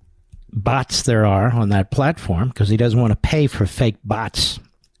 bots there are on that platform, because he doesn't want to pay for fake bots,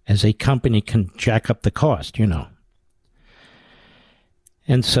 as a company can jack up the cost, you know.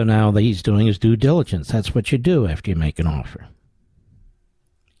 And so now what he's doing is due diligence. That's what you do after you make an offer.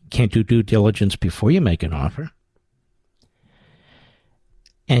 You can't do due diligence before you make an offer.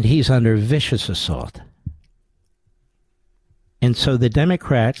 And he's under vicious assault. And so the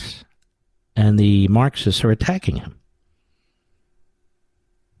Democrats and the Marxists are attacking him.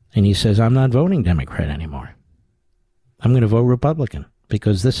 And he says, I'm not voting Democrat anymore. I'm going to vote Republican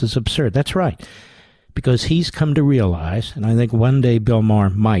because this is absurd. That's right. Because he's come to realize, and I think one day Bill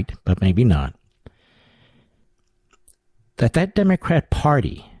Maher might, but maybe not, that Democrat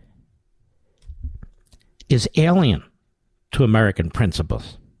Party is alien to American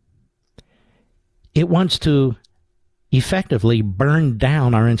principles. It wants to effectively burn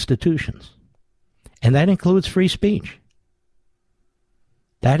down our institutions. And that includes free speech.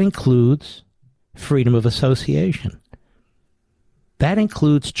 That includes freedom of association. That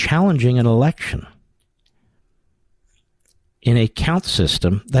includes challenging an election in a count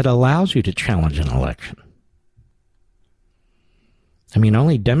system that allows you to challenge an election. I mean,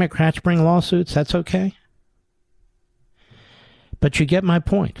 only Democrats bring lawsuits, that's okay. But you get my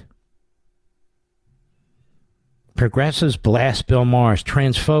point. Progressives blast Bill Maher as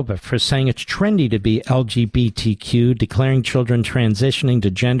transphobic for saying it's trendy to be LGBTQ. Declaring children transitioning to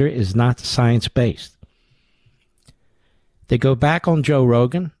gender is not science-based. They go back on Joe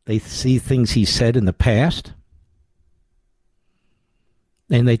Rogan. They see things he said in the past.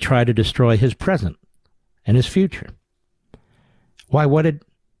 And they try to destroy his present and his future. Why, what did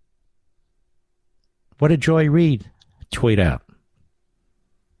Joy Reid tweet out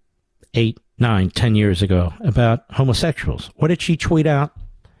 8, 9, 10 years ago about homosexuals? What did she tweet out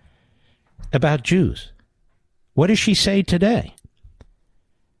about Jews? What does she say today?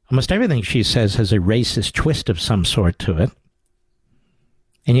 Almost everything she says has a racist twist of some sort to it.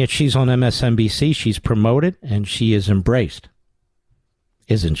 And yet she's on MSNBC, she's promoted, and she is embraced.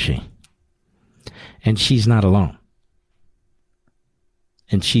 Isn't she? And she's not alone.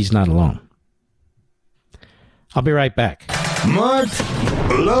 And she's not alone. I'll be right back. Mark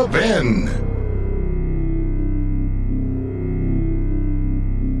Levin.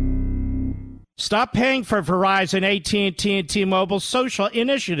 Stop paying for Verizon, AT&T, and T-Mobile social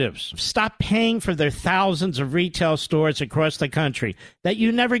initiatives. Stop paying for their thousands of retail stores across the country that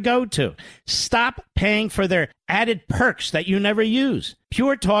you never go to. Stop paying for their added perks that you never use.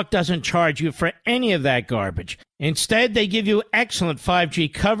 Pure Talk doesn't charge you for any of that garbage. Instead, they give you excellent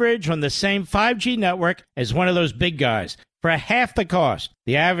 5G coverage on the same 5G network as one of those big guys for half the cost.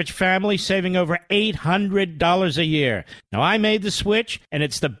 The average family saving over $800 a year. Now, I made the switch, and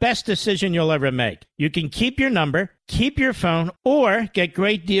it's the best decision you'll ever make. You can keep your number, keep your phone, or get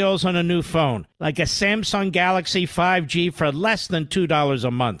great deals on a new phone, like a Samsung Galaxy 5G for less than $2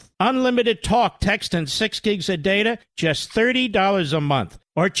 a month. Unlimited talk, text, and 6 gigs of data, just $30 a month.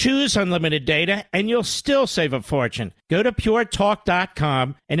 Or choose unlimited data, and you'll still save a fortune. Go to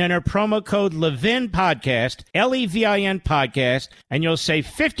puretalk.com and enter promo code Levin Podcast, Levin Podcast, and you'll save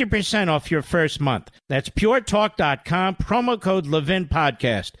 50% off your first month. That's puretalk.com, promo code Levin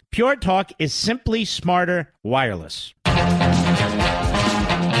Podcast. Pure Talk is simply smarter wireless. By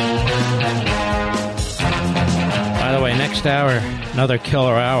the way, next hour, another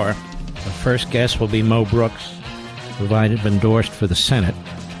killer hour. The first guest will be Mo Brooks, who I've endorsed for the Senate.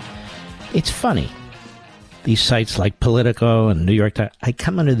 It's funny. These sites like Politico and New York Times, I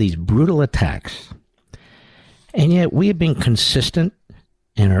come under these brutal attacks. And yet we have been consistent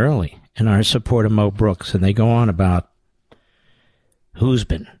and early in our support of Mo Brooks, and they go on about who's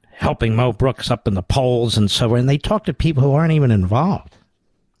been helping Mo Brooks up in the polls and so on, and they talk to people who aren't even involved.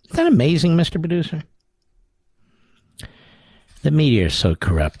 Isn't that amazing, Mr. Producer? The media is so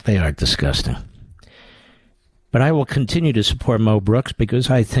corrupt. They are disgusting. But I will continue to support Mo Brooks because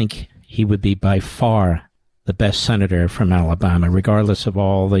I think he would be by far the best senator from Alabama, regardless of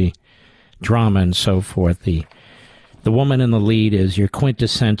all the drama and so forth. The woman in the lead is your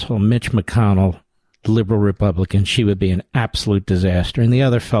quintessential Mitch McConnell, liberal Republican. She would be an absolute disaster. And the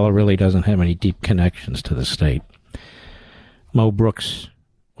other fellow really doesn't have any deep connections to the state. Mo Brooks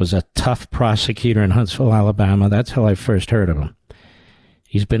was a tough prosecutor in Huntsville, Alabama. That's how I first heard of him.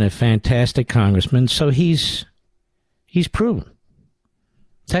 He's been a fantastic congressman, so he's proven.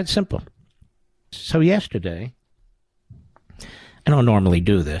 It's that simple. So yesterday, I don't normally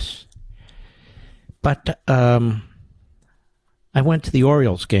do this, but I went to the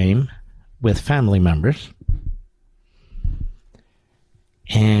Orioles game with family members,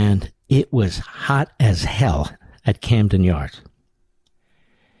 and it was hot as hell at Camden Yards.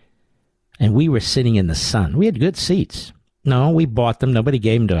 And we were sitting in the sun. We had good seats. No, we bought them. Nobody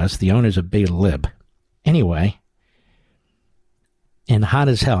gave them to us. The owner's a big lib. Anyway, and hot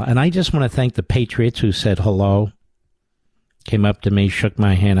as hell. And I just want to thank the Patriots who said hello, came up to me, shook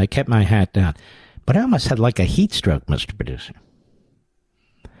my hand. I kept my hat down. But I almost had like a heat stroke, Mr. Producer.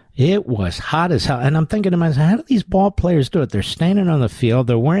 It was hot as hell. And I'm thinking to myself, how do these ball players do it? They're standing on the field.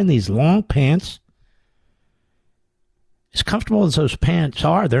 They're wearing these long pants. As comfortable as those pants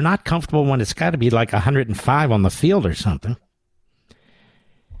are, they're not comfortable when it's got to be like 105 on the field or something.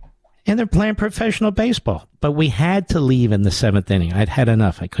 And they're playing professional baseball. But we had to leave in the seventh inning. I'd had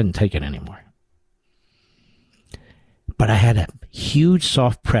enough. I couldn't take it anymore. But I had a huge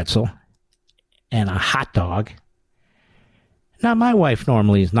soft pretzel and a hot dog. Now, my wife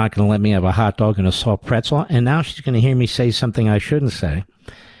normally is not going to let me have a hot dog and a soft pretzel, and now she's going to hear me say something I shouldn't say.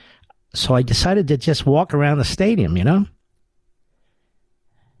 So I decided to just walk around the stadium, you know?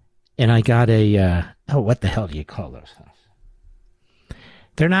 And I got what the hell do you call those things?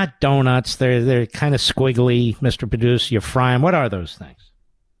 They're not donuts. They're kind of squiggly, Mr. Producer. You fry them. What are those things?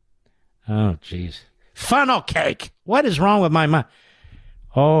 Oh, jeez. Funnel cake. What is wrong with my mind?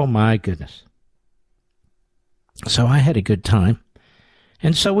 Oh, my goodness. So I had a good time.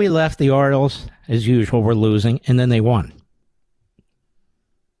 And so we left. The Orioles, as usual, were losing, and then they won.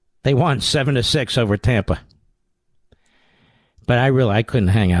 They won 7-6 over Tampa. But I couldn't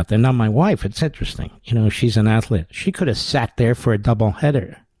hang out there. Now, my wife, it's interesting. You know, she's an athlete. She could have sat there for a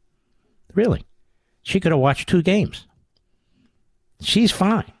doubleheader. Really. She could have watched 2 games. She's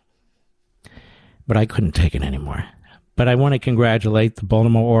fine. But I couldn't take it anymore. But I want to congratulate the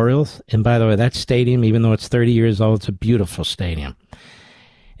Baltimore Orioles. And by the way, that stadium, even though it's 30 years old, it's a beautiful stadium.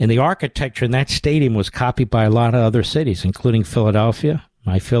 And the architecture in that stadium was copied by a lot of other cities, including Philadelphia.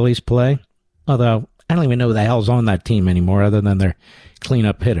 My Phillies play. Although, I don't even know who the hell's on that team anymore other than their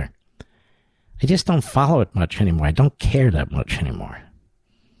cleanup hitter. I just don't follow it much anymore. I don't care that much anymore.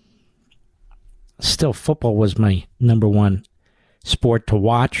 Still, football was my number one sport to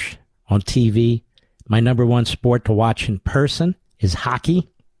watch on TV. My number one sport to watch in person is hockey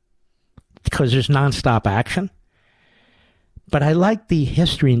because there's nonstop action. But I like the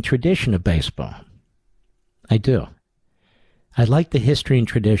history and tradition of baseball. I do. I like the history and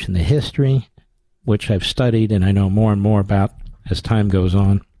tradition. The history, which I've studied and I know more and more about as time goes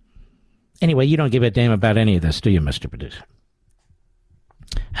on. Anyway, you don't give a damn about any of this, do you, Mr. Producer?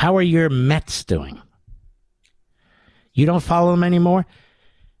 How are your Mets doing? You don't follow them anymore?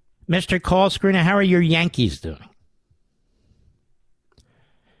 Mr. Call Screener, how are your Yankees doing?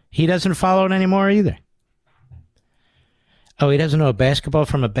 He doesn't follow it anymore either. Oh, he doesn't know a basketball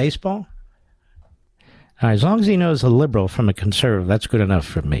from a baseball? All right, as long as he knows a liberal from a conservative, that's good enough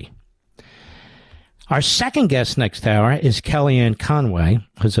for me. Our second guest next hour is Kellyanne Conway,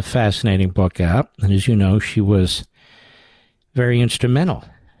 who has a fascinating book out. And as you know, she was very instrumental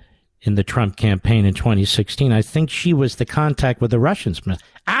in the Trump campaign in 2016. I think she was the contact with the Russians.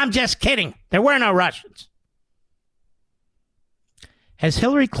 I'm just kidding. There were no Russians. Has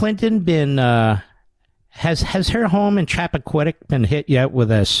Hillary Clinton been, has her home in Chappaquiddick been hit yet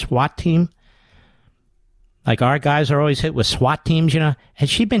with a SWAT team? Like our guys are always hit with SWAT teams, you know? Has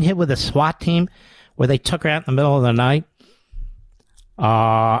she been hit with a SWAT team where they took her out in the middle of the night?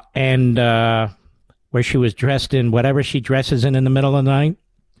 And where she was dressed in whatever she dresses in the middle of the night?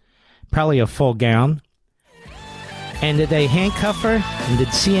 Probably a full gown. And did they handcuff her? And did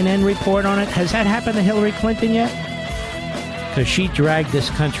CNN report on it? Has that happened to Hillary Clinton yet? Because she dragged this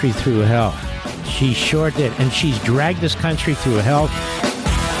country through hell. She sure did. And she's dragged this country through hell.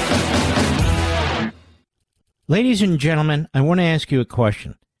 Ladies and gentlemen, I want to ask you a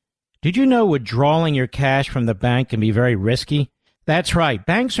question. Did you know withdrawing your cash from the bank can be very risky? That's right.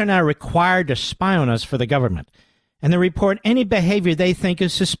 Banks are now required to spy on us for the government, and they report any behavior they think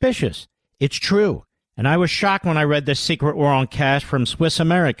is suspicious. It's true. And I was shocked when I read The Secret War on Cash from Swiss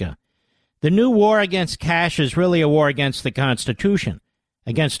America. The new war against cash is really a war against the Constitution,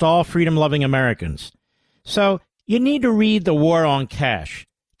 against all freedom-loving Americans. So you need to read The War on Cash.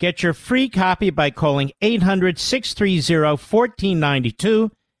 Get your free copy by calling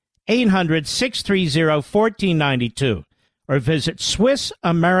 800-630-1492, 800-630-1492, or visit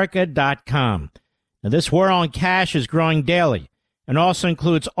SwissAmerica.com. Now, this war on cash is growing daily and also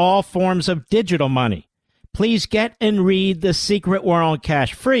includes all forms of digital money. Please get and read The Secret War on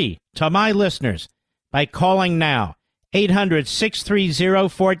Cash free to my listeners by calling now,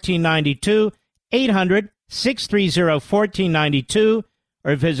 800-630-1492, 800-630-1492,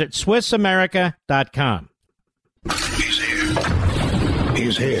 or visit SwissAmerica.com.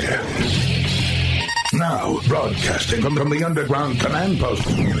 He's here. Now, broadcasting from the underground command post,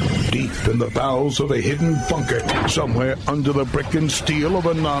 deep in the bowels of a hidden bunker, somewhere under the brick and steel of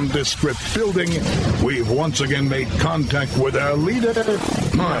a nondescript building, we've once again made contact with our leader,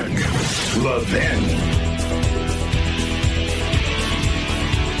 Mark Levin.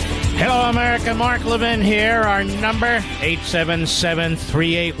 Hello, America. Mark Levin here. Our number,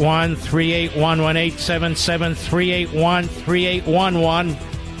 877-381-3811, 877-381-3811.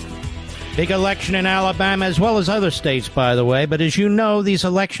 Big election in Alabama, as well as other states, by the way. But as you know, these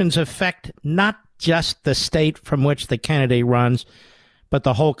elections affect not just the state from which the candidate runs, but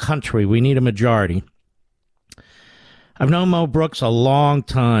the whole country. We need a majority. I've known Mo Brooks a long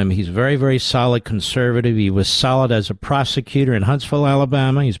time. He's a very, very solid conservative. He was solid as a prosecutor in Huntsville,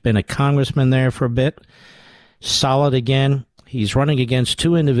 Alabama. He's been a congressman there for a bit. Solid again. He's running against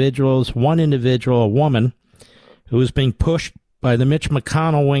two individuals, one individual, a woman, who is being pushed by the Mitch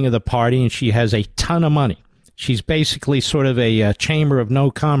McConnell wing of the party, and she has a ton of money. She's basically sort of a chamber of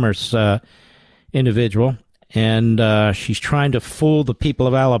no commerce individual, and she's trying to fool the people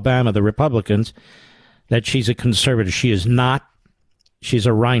of Alabama, the Republicans, that she's a conservative. She is not. She's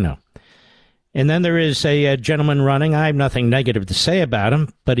a rhino. And then there is a gentleman running. I have nothing negative to say about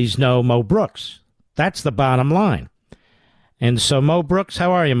him, but he's no Mo Brooks. That's the bottom line. And so, Mo Brooks,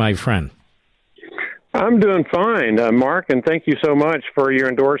 how are you, my friend? I'm doing fine, Mark, and thank you so much for your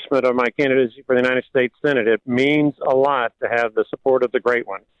endorsement of my candidacy for the United States Senate. It means a lot to have the support of the great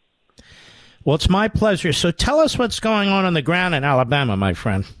one. Well, it's my pleasure. So tell us what's going on the ground in Alabama, my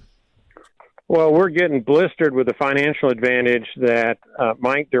friend. Well, we're getting blistered with the financial advantage that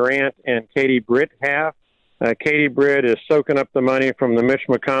Mike Durant and Katie Britt have. Katie Britt is soaking up the money from the Mitch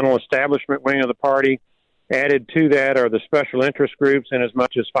McConnell establishment wing of the party. Added to that are the special interest groups in as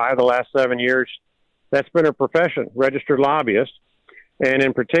much as 5 of the last 7 years. That's been her profession, registered lobbyist. And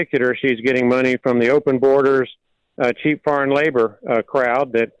in particular, she's getting money from the open borders, cheap foreign labor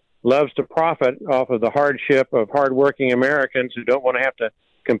crowd that loves to profit off of the hardship of hardworking Americans who don't want to have to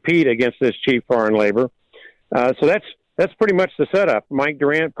compete against this cheap foreign labor. So that's pretty much the setup. Mike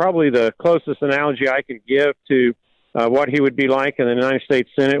Durant, probably the closest analogy I could give to what he would be like in the United States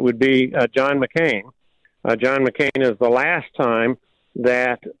Senate would be John McCain. John McCain is the last time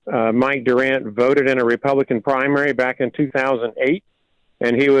that Mike Durant voted in a Republican primary back in 2008,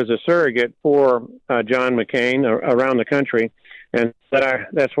 and he was a surrogate for John McCain around the country, and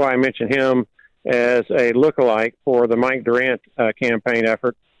that's why I mentioned him as a lookalike for the Mike Durant campaign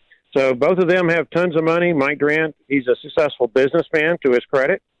effort. So both of them have tons of money. Mike Durant, he's a successful businessman, to his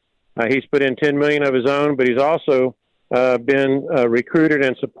credit. He's put in $10 million of his own, but he's also been recruited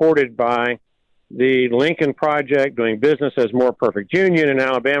and supported by the Lincoln Project, doing business as More Perfect Union in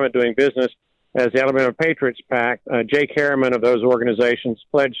Alabama, doing business as the Alabama Patriots PAC. Jake Harriman of those organizations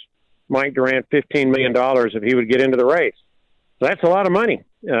pledged Mike Durant $15 million if he would get into the race. So that's a lot of money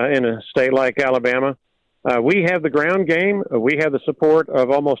in a state like Alabama. We have the ground game. We have the support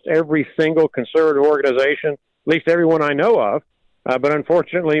of almost every single conservative organization, at least everyone I know of. But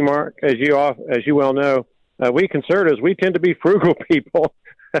unfortunately, Mark, as you well know, we conservatives, we tend to be frugal people.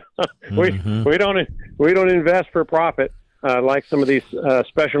 We don't invest for profit like some of these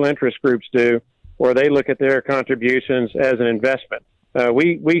special interest groups do, where they look at their contributions as an investment.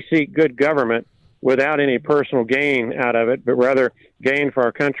 We seek good government without any personal gain out of it, but rather gain for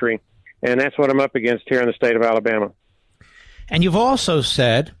our country. And that's what I'm up against here in the state of Alabama. And you've also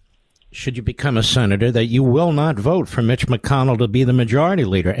said, should you become a senator, that you will not vote for Mitch McConnell to be the majority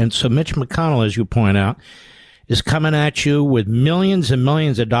leader. And so Mitch McConnell, as you point out, is coming at you with millions and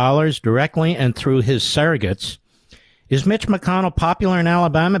millions of dollars directly and through his surrogates. Is Mitch McConnell popular in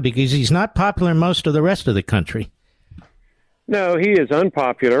Alabama? Because he's not popular in most of the rest of the country. No, he is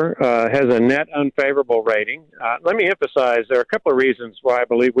unpopular, has a net unfavorable rating. Let me emphasize there are a couple of reasons why I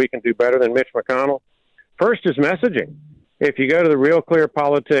believe we can do better than Mitch McConnell. First is messaging. If you go to the Real Clear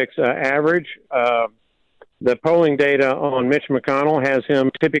Politics average, the polling data on Mitch McConnell has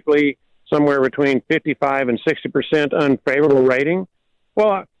him typically somewhere between 55 and 60% unfavorable rating.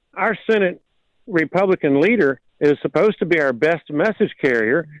 Well, our Senate Republican leader is supposed to be our best message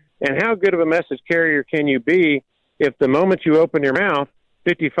carrier. And how good of a message carrier can you be if the moment you open your mouth,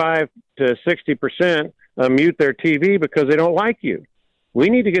 55 to 60% mute their TV because they don't like you? We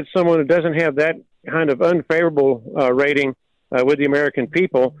need to get someone who doesn't have that kind of unfavorable rating with the American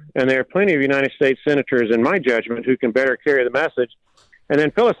people. And there are plenty of United States senators, in my judgment, who can better carry the message. And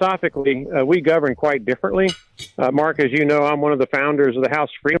then philosophically, we govern quite differently. Mark, as you know, I'm one of the founders of the House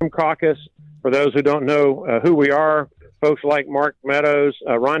Freedom Caucus. For those who don't know who we are, folks like Mark Meadows,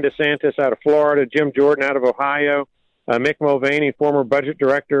 Ron DeSantis out of Florida, Jim Jordan out of Ohio, Mick Mulvaney, former budget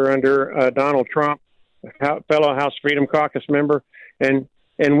director under Donald Trump, fellow House Freedom Caucus member. And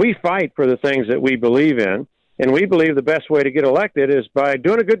we fight for the things that we believe in. And we believe the best way to get elected is by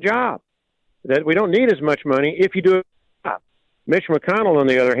doing a good job, that we don't need as much money if you do a good job. Mitch McConnell, on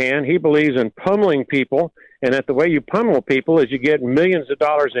the other hand, he believes in pummeling people, and that the way you pummel people is you get millions of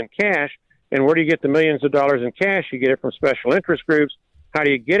dollars in cash. And where do you get the millions of dollars in cash? You get it from special interest groups. How do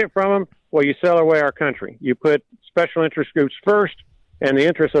you get it from them? Well, you sell away our country. You put special interest groups first and the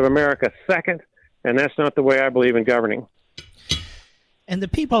interests of America second, and that's not the way I believe in governing. And the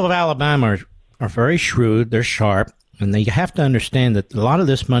people of Alabama are very shrewd. They're sharp. And they have to understand that a lot of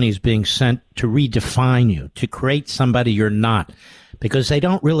this money is being sent to redefine you, to create somebody you're not, because they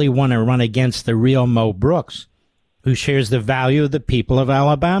don't really want to run against the real Mo Brooks, who shares the value of the people of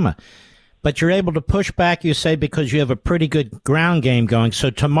Alabama. But you're able to push back, you say, because you have a pretty good ground game going.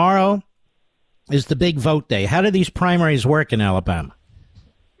 So tomorrow is the big vote day. How do these primaries work in Alabama?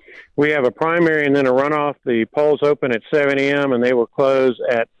 We have a primary and then a runoff. The polls open at 7 a.m. and they will close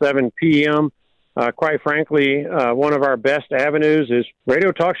at 7 p.m. Quite frankly, one of our best avenues is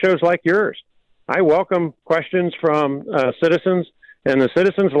radio talk shows like yours. I welcome questions from citizens, and the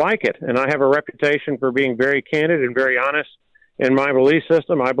citizens like it. And I have a reputation for being very candid and very honest in my belief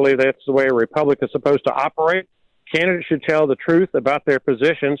system. I believe that's the way a republic is supposed to operate. Candidates should tell the truth about their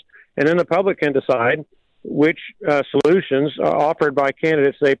positions, and then the public can decide which solutions are offered by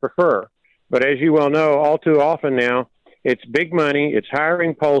candidates they prefer. But as you well know, all too often now, it's big money, it's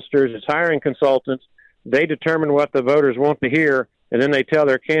hiring pollsters, it's hiring consultants. They determine what the voters want to hear, and then they tell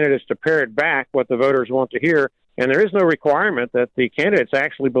their candidates to parrot back what the voters want to hear. And there is no requirement that the candidates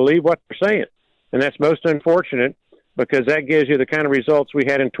actually believe what they're saying. And that's most unfortunate, because that gives you the kind of results we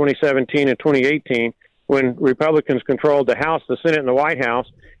had in 2017 and 2018 when Republicans controlled the House, the Senate, and the White House,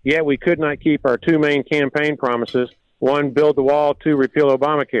 yet we could not keep our two main campaign promises: one, build the wall; two, repeal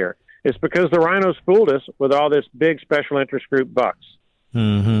Obamacare. It's because the rhinos fooled us with all this big special interest group bucks.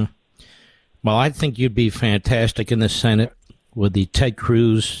 Mm-hmm. Well, I think you'd be fantastic in the Senate with the Ted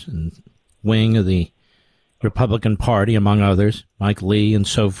Cruz wing of the Republican Party, among others, Mike Lee and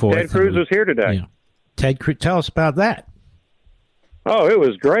so forth. Ted Cruz was here today. Yeah. Ted Cruz, tell us about that. Oh, it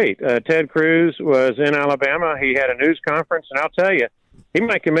was great. Ted Cruz was in Alabama. He had a news conference, and I'll tell you, he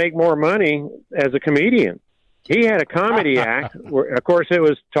might can make more money as a comedian. He had a comedy act where, of course, it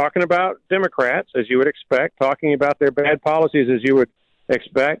was talking about Democrats, as you would expect, talking about their bad policies, as you would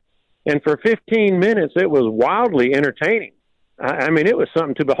expect. And for 15 minutes, it was wildly entertaining. I mean, it was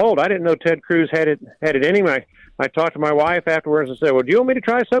something to behold. I didn't know Ted Cruz had it in him. I talked to my wife afterwards and said, well, do you want me to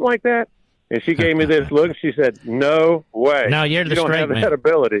try something like that? And she gave me this look. She said, no way. No, you're the you don't straight have man. that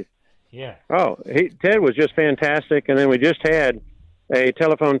ability. Yeah. Oh, Ted was just fantastic. And then we just had a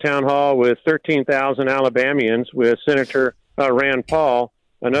telephone town hall with 13,000 Alabamians with Senator Rand Paul,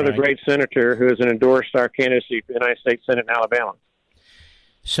 another great senator who has endorsed our candidacy for the United States Senate in Alabama.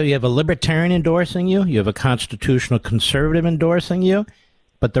 So you have a libertarian endorsing you, you have a constitutional conservative endorsing you,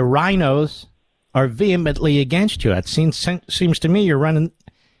 but the rhinos are vehemently against you. It seems to me you're running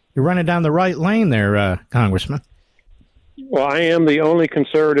down the right lane there, Congressman. Well, I am the only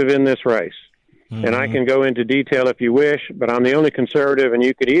conservative in this race. Mm-hmm. And I can go into detail if you wish, but I'm the only conservative, and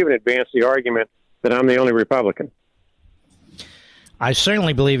you could even advance the argument that I'm the only Republican. I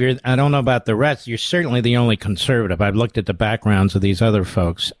certainly believe I don't know about the rest, you're certainly the only conservative. I've looked at the backgrounds of these other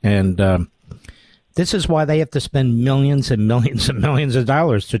folks, and this is why they have to spend millions and millions and millions of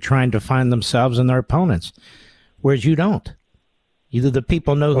dollars to try and define themselves and their opponents, whereas you don't. Either the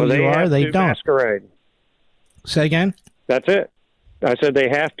people know who you are, or they don't. Masquerade. Say again? That's it. I said they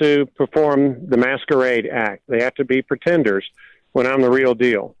have to perform the masquerade act. They have to be pretenders when I'm the real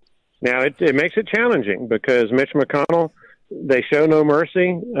deal. Now, it makes it challenging because Mitch McConnell, they show no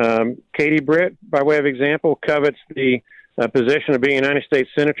mercy. Katie Britt, by way of example, covets the position of being a United States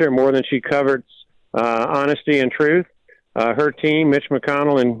Senator more than she covets honesty and truth. Her team, Mitch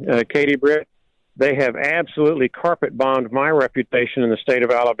McConnell and Katie Britt, they have absolutely carpet-bombed my reputation in the state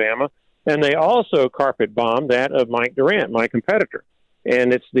of Alabama, and they also carpet-bombed that of Mike Durant, my competitor.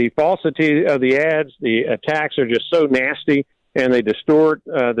 And it's the falsity of the ads. The attacks are just so nasty, and they distort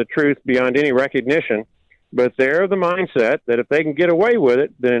the truth beyond any recognition. But they're of the mindset that if they can get away with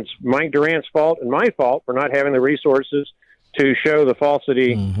it, then it's Mike Durant's fault and my fault for not having the resources to show the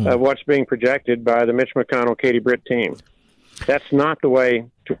falsity of what's being projected by the Mitch McConnell, Katie Britt team. That's not the way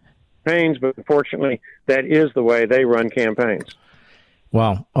to campaigns, but unfortunately, that is the way they run campaigns.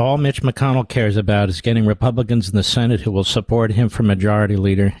 Well, all Mitch McConnell cares about is getting Republicans in the Senate who will support him for majority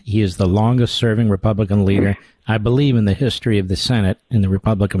leader. He is the longest-serving Republican leader, I believe, in the history of the Senate in the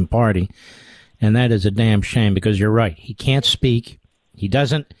Republican Party. And that is a damn shame because you're right. He can't speak. He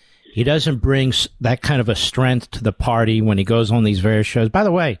doesn't bring that kind of a strength to the party when he goes on these various shows. By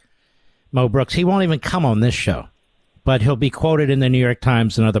the way, Mo Brooks, he won't even come on this show, but he'll be quoted in the New York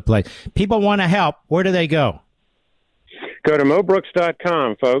Times and other places. People want to help. Where do they go? Go to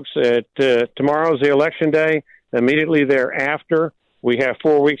mobrooks.com, folks. Tomorrow's the election day. Immediately thereafter, we have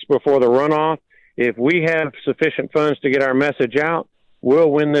 4 weeks before the runoff. If we have sufficient funds to get our message out, we'll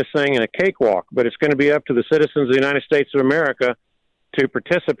win this thing in a cakewalk. But it's going to be up to the citizens of the United States of America to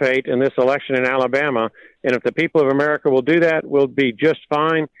participate in this election in Alabama. And if the people of America will do that, we'll be just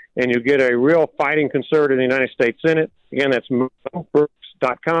fine, and you'll get a real fighting conservative in the United States Senate. Again, that's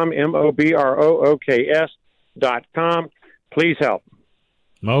mobrooks.com, mobrooks.com. Please help.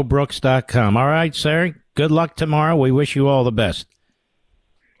 mobrooks.com. All right, sir. Good luck tomorrow. We wish you all the best.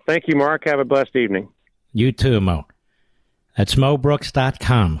 Thank you, Mark. Have a blessed evening. You too, Mo. That's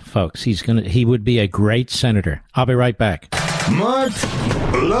mobrooks.com, folks. He would be a great senator. I'll be right back. Mark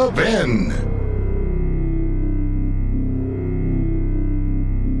Levin.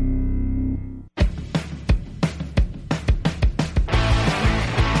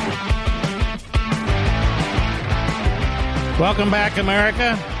 Welcome back,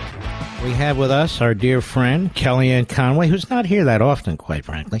 America. We have with us our dear friend, Kellyanne Conway, who's not here that often, quite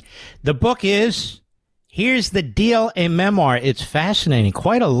frankly. The book is Here's the Deal, a memoir. It's fascinating.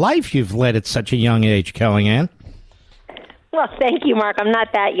 Quite a life you've led at such a young age, Kellyanne. Well, thank you, Mark. I'm not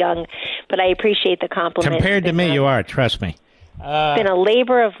that young, but I appreciate the compliment. Compared to me, you are. Trust me. It's been a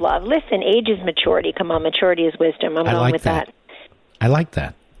labor of love. Listen, age is maturity. Come on, maturity is wisdom. I'm going with that. I like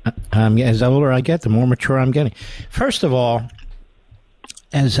that. As older I get, the more mature I'm getting. First of all,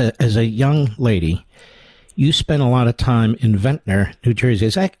 as a young lady, you spent a lot of time in Ventnor, New Jersey.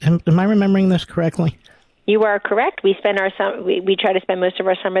 Am I remembering this correctly? You are correct. We spend we try to spend most of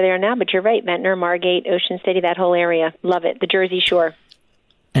our summer there now, but you're right. Ventnor, Margate, Ocean City, that whole area. Love it. The Jersey Shore.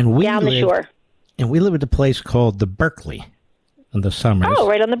 And down the shore. And we live at a place called the Berkeley in the summers. Oh,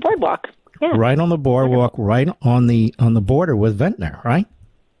 right on the boardwalk. Yeah. Right on the boardwalk, right on the border with Ventnor, right?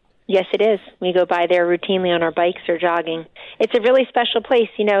 Yes, it is. We go by there routinely on our bikes or jogging. It's a really special place.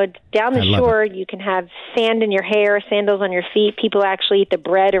 You know, down the shore, you can have sand in your hair, sandals on your feet. People actually eat the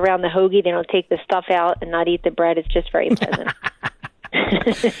bread around the hoagie. They don't take the stuff out and not eat the bread. It's just very pleasant.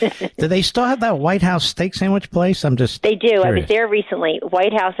 Do they still have that White House steak sandwich place? They do. Curious. I was there recently.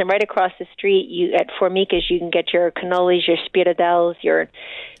 White House, and right across the street, at Formica's, you can get your cannolis, your spiritells, your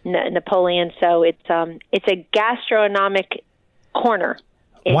Napoleon. So it's a gastronomic corner.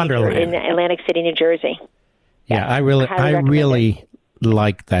 Wonderland in Atlantic City, New Jersey. Yeah, I really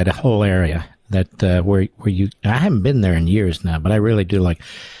like that whole area. That where you. I haven't been there in years now, but I really do like.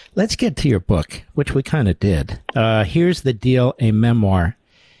 Let's get to your book, which we kind of did. Here's the Deal, a memoir.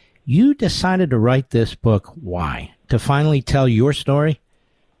 You decided to write this book. Why? To finally tell your story?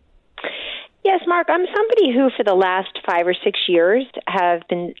 Yes, Mark, I'm somebody who for the last 5 or 6 years I've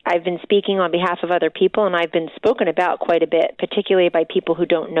been speaking on behalf of other people, and I've been spoken about quite a bit, particularly by people who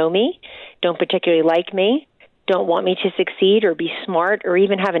don't know me, don't particularly like me, don't want me to succeed or be smart or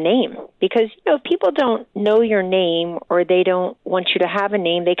even have a name. Because, if people don't know your name or they don't want you to have a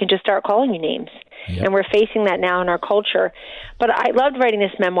name, they can just start calling you names. Yep. And we're facing that now in our culture. But I loved writing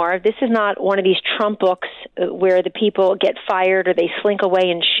this memoir. This is not one of these Trump books where the people get fired or they slink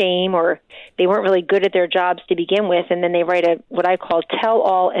away in shame or they weren't really good at their jobs to begin with, and then they write what I call tell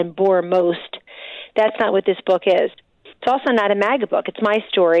all and bore most. That's not what this book is. It's also not a MAGA book. It's my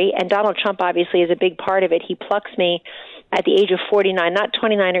story, and Donald Trump obviously is a big part of it. He plucks me at the age of 49, not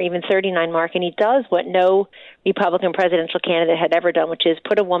 29 or even 39, Mark, and he does what no Republican presidential candidate had ever done, which is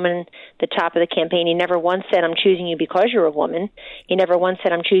put a woman at the top of the campaign. He never once said, I'm choosing you because you're a woman. He never once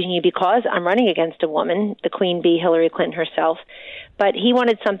said, I'm choosing you because I'm running against a woman, the Queen Bee, Hillary Clinton herself. But he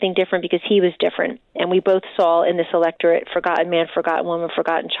wanted something different because he was different. And we both saw in this electorate, forgotten man, forgotten woman,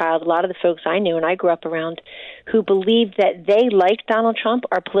 forgotten child, a lot of the folks I knew and I grew up around who believed that they, like Donald Trump,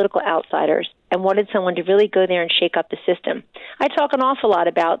 are political outsiders and wanted someone to really go there and shake up the system. I talk an awful lot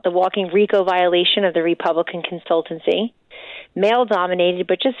about the walking RICO violation of the Republican consultancy, male-dominated,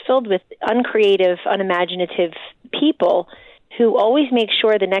 but just filled with uncreative, unimaginative people who always make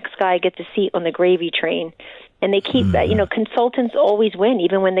sure the next guy gets a seat on the gravy train. And they keep, consultants always win,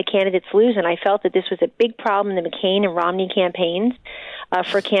 even when the candidates lose. And I felt that this was a big problem in the McCain and Romney campaigns,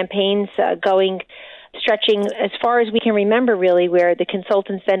 for campaigns stretching as far as we can remember, really, where the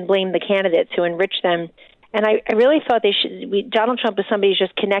consultants then blamed the candidates who enriched them. And I really thought Donald Trump was somebody who's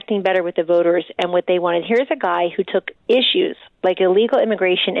just connecting better with the voters and what they wanted. Here's a guy who took issues like illegal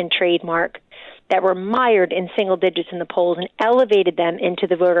immigration and trademark that were mired in single digits in the polls and elevated them into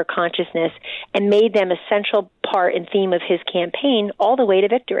the voter consciousness and made them a central part and theme of his campaign all the way to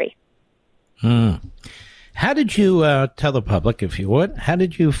victory. How did you, tell the public, if you would, how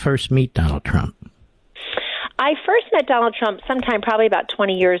did you first meet Donald Trump? I first met Donald Trump sometime probably about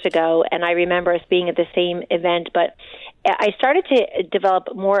 20 years ago, and I remember us being at the same event, but I started to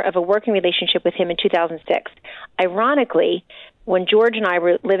develop more of a working relationship with him in 2006. Ironically, when George and I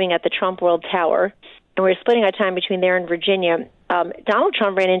were living at the Trump World Tower, and we were splitting our time between there and Virginia, Donald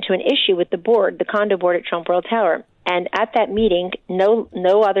Trump ran into an issue with the board, the condo board at Trump World Tower. And at that meeting,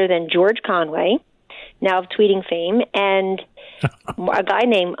 no other than George Conway, now of tweeting fame, and a guy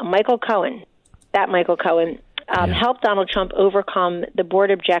named Michael Cohen, helped Donald Trump overcome the board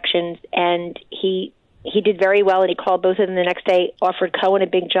objections, and he did very well, and he called both of them the next day, offered Cohen a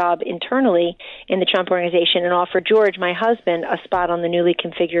big job internally in the Trump organization, and offered George, my husband, a spot on the newly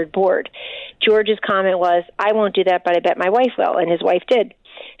configured board. George's comment was, I won't do that, but I bet my wife will, and his wife did.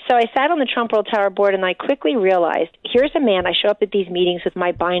 So I sat on the Trump World Tower board, and I quickly realized, here's a man, I show up at these meetings with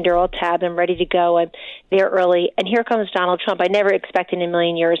my binder all tabbed, I'm ready to go, I'm there early, and here comes Donald Trump. I never expected in a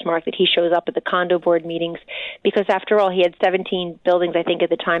million years, Mark, that he shows up at the condo board meetings, because after all, he had 17 buildings, I think, at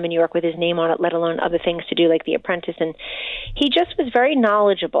the time in New York with his name on it, let alone other things to do like The Apprentice, and he just was very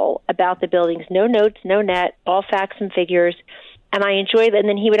knowledgeable about the buildings, no notes, no net, all facts and figures, and I enjoyed it, and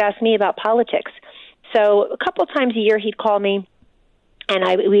then he would ask me about politics. So a couple of times a year, he'd call me, and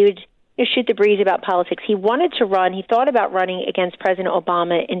we would shoot the breeze about politics. He wanted to run. He thought about running against President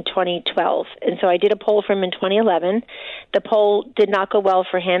Obama in 2012. And so I did a poll for him in 2011. The poll did not go well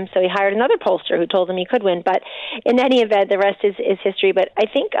for him, so he hired another pollster who told him he could win. But in any event, the rest is history. But I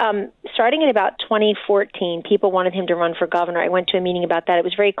think starting in about 2014, people wanted him to run for governor. I went to a meeting about that. It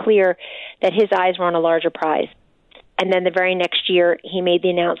was very clear that his eyes were on a larger prize. And then the very next year, he made the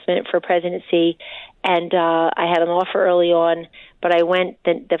announcement for presidency, and I had an offer early on, but I went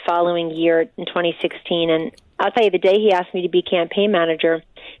the following year in 2016, and I'll tell you, the day he asked me to be campaign manager,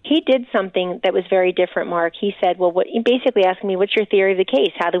 he did something that was very different, Mark. He said, he basically asked me, what's your theory of the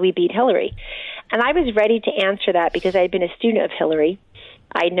case? How do we beat Hillary? And I was ready to answer that because I had been a student of Hillary.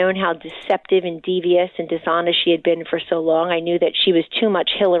 I'd known how deceptive and devious and dishonest she had been for so long. I knew that she was too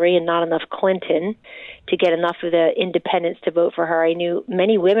much Hillary and not enough Clinton to get enough of the independents to vote for her. I knew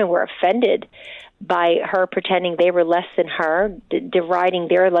many women were offended by her pretending they were less than her, deriding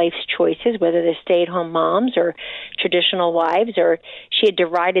their life's choices, whether they're stay-at-home moms or traditional wives, or she had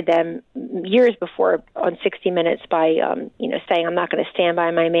derided them years before on 60 Minutes by, saying, I'm not going to stand by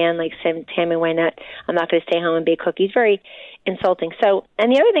my man, like Tammy Wynette, I'm not going to stay home and bake cookies. Very insulting. So,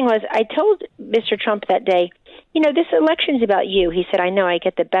 and the other thing was, I told Mr. Trump that day, this election's about you. He said, I know, I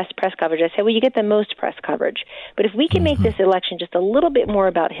get the best press coverage. I said, well, you get the most press coverage. But if we can make this election just a little bit more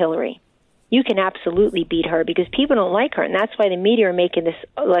about Hillary, you can absolutely beat her because people don't like her, and that's why the media are making this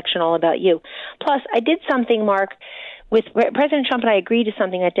election all about you. Plus, I did something, Mark, with President Trump, and I agreed to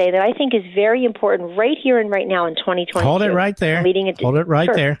something that day that I think is very important right here and right now in 2022. Hold it right there. Hold it right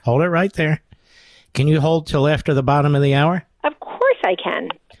there. Hold it right there. Can you hold till after the bottom of the hour? Of course I can.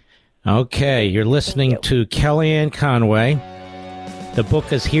 Okay, you're listening to Kellyanne Conway. The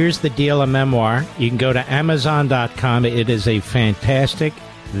book is Here's the Deal, a memoir. You can go to Amazon.com. It is a fantastic,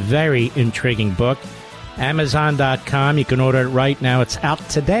 very intriguing book. Amazon.com. You can order it right now. It's out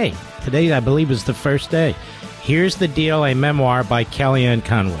today. Today, I believe, is the first day. Here's the Deal, a memoir by Kellyanne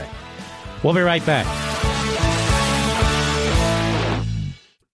Conway. We'll be right back.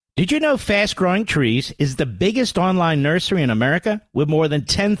 Did you know Fast Growing Trees is the biggest online nursery in America with more than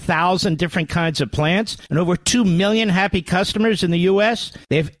 10,000 different kinds of plants and over 2 million happy customers in the U.S.?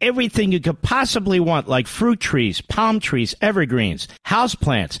 They have everything you could possibly want, like fruit trees, palm trees, evergreens,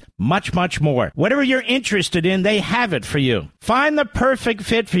 houseplants, much, much more. Whatever you're interested in, they have it for you. Find the perfect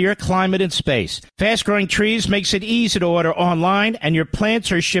fit for your climate and space. Fast Growing Trees makes it easy to order online, and your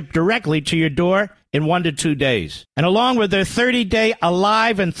plants are shipped directly to your door in 1 to 2 days. And along with their 30-day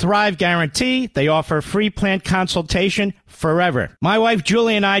Alive and Thrive guarantee, they offer free plant consultation forever. My wife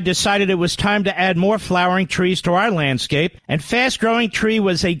Julie and I decided it was time to add more flowering trees to our landscape, and Fast Growing Tree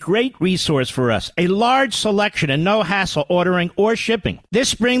was a great resource for us. A large selection and no hassle ordering or shipping. This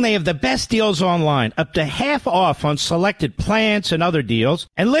spring they have the best deals online, up to half off on selected plants and other deals.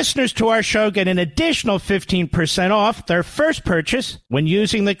 And listeners to our show get an additional 15% off their first purchase when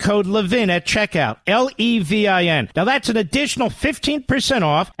using the code LEVIN at checkout. LEVIN. Now that's an additional 15%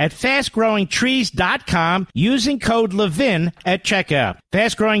 off at fastgrowingtrees.com using code LEVIN at checkout.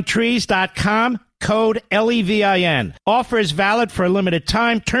 Fastgrowingtrees.com, code LEVIN. Offer is valid for a limited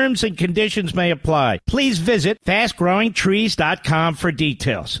time. Terms and conditions may apply. Please visit fastgrowingtrees.com for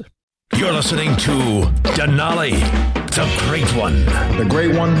details. You're listening to Denali, the great one. The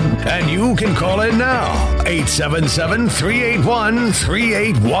great one. And you can call in now,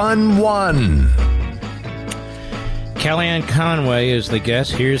 877-381-3811. Kellyanne Conway is the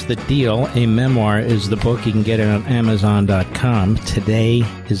guest. Here's the deal. A memoir is the book. You can get it on Amazon.com. Today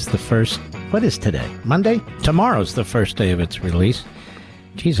is the first... What is today? Monday? Tomorrow's the first day of its release.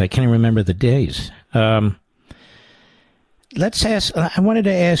 Geez, I can't even remember the days. Let's ask... I wanted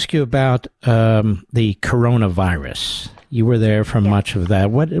to ask you about the coronavirus. You were there for much of that.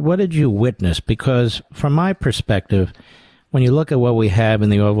 What did you witness? Because from my perspective, when you look at what we have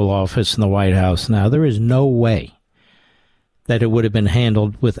in the Oval Office and the White House now, there is no way that it would have been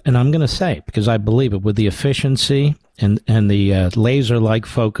handled with, and I'm going to say it because I believe it, with the efficiency and the laser-like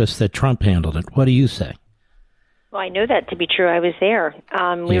focus that Trump handled it. What do you say? Well, I know that to be true. I was there.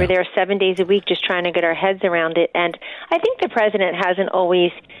 We were there 7 days a week just trying to get our heads around it. And I think the president hasn't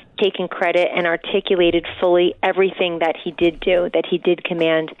always taken credit and articulated fully everything that he did do, that he did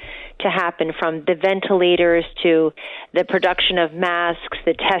command to happen, from the ventilators to the production of masks,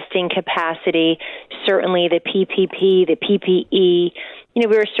 the testing capacity, certainly the PPP, the PPE. You know,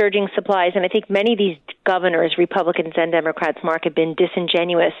 we were surging supplies, and I think many of these governors, Republicans and Democrats, Mark, have been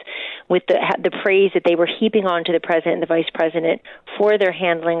disingenuous with the praise that they were heaping on to the president and the vice president for their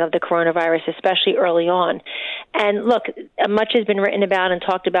handling of the coronavirus, especially early on. And look, much has been written about and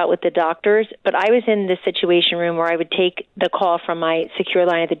talked about with the doctors, but I was in the Situation Room where I would take the call from my secure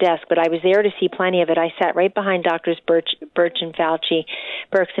line at the desk, but I was there to see plenty of it. I sat right behind Doctors Birx and Fauci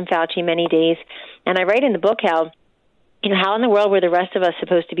many days, and I write in the book how in the world were the rest of us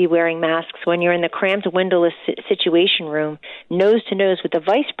supposed to be wearing masks when you're in the cramped, windowless Situation Room, nose to nose with the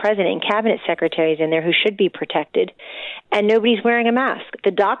vice president and cabinet secretaries in there who should be protected, and nobody's wearing a mask.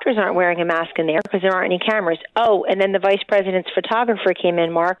 The doctors aren't wearing a mask in there because there aren't any cameras. Oh, and then the vice president's photographer came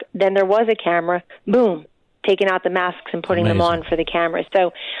in, Mark. Then there was a camera. Boom. Taking out the masks and putting them on for the cameras.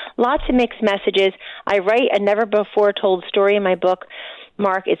 So lots of mixed messages. I write a never-before-told story in my book,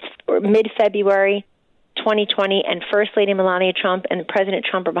 Mark. It's mid-February 2020, and First Lady Melania Trump and President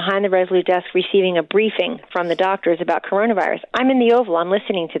Trump are behind the Resolute desk receiving a briefing from the doctors about coronavirus. I'm in the Oval. I'm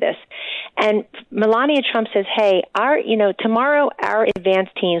listening to this. And Melania Trump says, hey, tomorrow our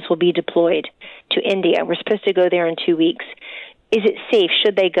advanced teams will be deployed to India. We're supposed to go there in 2 weeks. Is it safe?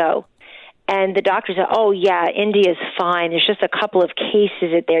 Should they go? And the doctors said, oh, yeah, India's fine. There's just a couple of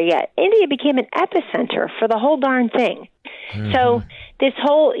cases there yet. India became an epicenter for the whole darn thing. Mm-hmm. So this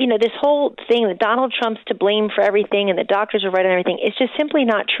whole thing that Donald Trump's to blame for everything and the doctors are right on everything, it's just simply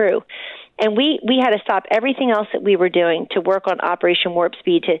not true. And we had to stop everything else that we were doing to work on Operation Warp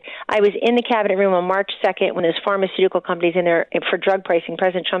Speed. I was in the cabinet room on March 2nd when those pharmaceutical companies in there for drug pricing.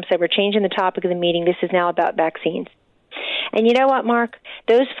 President Trump said, we're changing the topic of the meeting. This is now about vaccines. And you know what, Mark?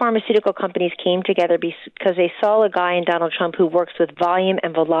 Those pharmaceutical companies came together because they saw a guy in Donald Trump who works with volume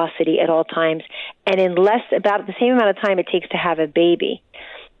and velocity at all times, and in about the same amount of time it takes to have a baby.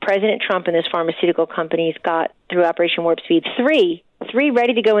 President Trump and those pharmaceutical companies got, through Operation Warp Speed, three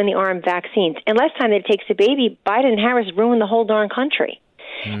ready to go in the arm vaccines. In less time than it takes a baby, Biden and Harris ruined the whole darn country.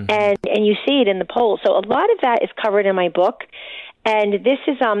 Mm-hmm. And you see it in the polls. So a lot of that is covered in my book. And this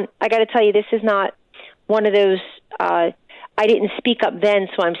is, I got to tell you, this is not one of those I didn't speak up then,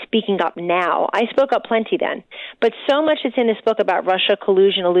 so I'm speaking up now. I spoke up plenty then. But so much that's in this book about Russia,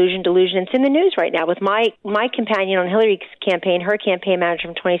 collusion, illusion, delusion, it's in the news right now with my companion on Hillary's campaign, her campaign manager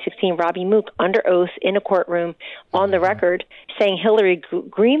from 2016, Robbie Mook, under oath in a courtroom on the record saying Hillary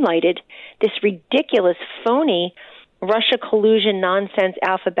greenlighted this ridiculous, phony Russia collusion nonsense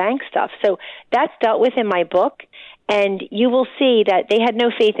Alpha Bank stuff. So that's dealt with in my book. And you will see that they had no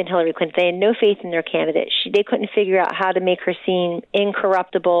faith in Hillary Clinton. They had no faith in their candidate. They couldn't figure out how to make her seem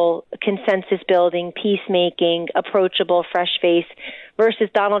incorruptible, consensus-building, peacemaking, approachable, fresh face, versus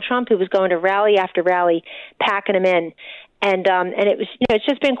Donald Trump, who was going to rally after rally, packing them in. And it was, it's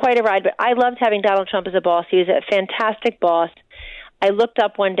just been quite a ride. But I loved having Donald Trump as a boss. He was a fantastic boss. I looked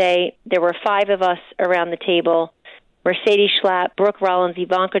up one day. There were 5 of us around the table. Mercedes Schlapp, Brooke Rollins,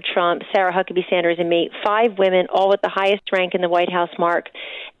 Ivanka Trump, Sarah Huckabee Sanders, and me, 5 women, all with the highest rank in the White House, Mark.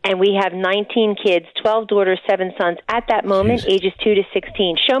 And we have 19 kids, 12 daughters, 7 sons, at that moment, ages 2 to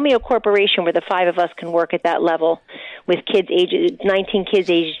 16. Show me a corporation where the 5 of us can work at that level with 19 kids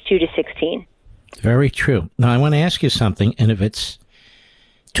ages 2 to 16. Very true. Now, I want to ask you something, and if it's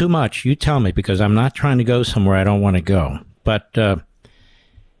too much, you tell me, because I'm not trying to go somewhere I don't want to go. But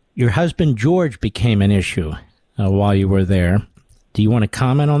your husband, George, became an issue while you were there. Do you want to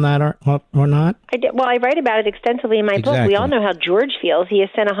comment on that or not? I write about it extensively in my book. We all know how George feels. He has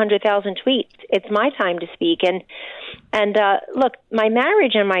sent 100,000 tweets. It's my time to speak. And look, my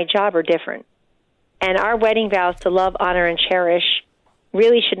marriage and my job are different. And our wedding vows to love, honor, and cherish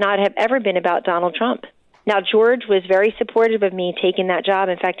really should not have ever been about Donald Trump. Now, George was very supportive of me taking that job.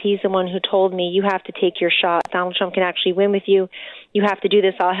 In fact, he's the one who told me, you have to take your shot. Donald Trump can actually win with you. You have to do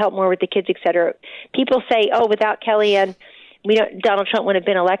this. I'll help more with the kids, et cetera. People say, oh, without Kellyanne, Donald Trump would have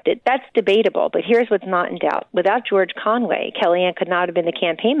been elected. That's debatable, but here's what's not in doubt. Without George Conway, Kellyanne could not have been the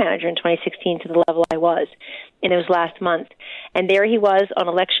campaign manager in 2016 to the level I was in those last months. And there he was on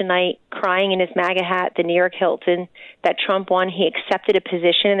election night, crying in his MAGA hat, the New York Hilton, that Trump won. He accepted a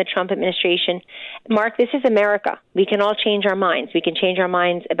position in the Trump administration. Mark, this is America. We can all change our minds. We can change our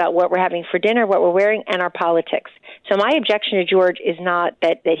minds about what we're having for dinner, what we're wearing, and our politics. So my objection to George is not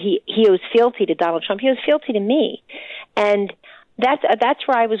that he owes fealty to Donald Trump. He owes fealty to me. And that's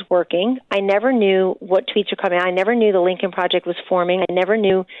where I was working. I never knew what tweets were coming out. I never knew the Lincoln Project was forming. I never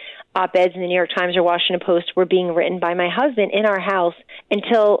knew op-eds in the New York Times or Washington Post were being written by my husband in our house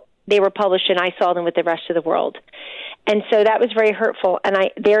until they were published and I saw them with the rest of the world. And so that was very hurtful. And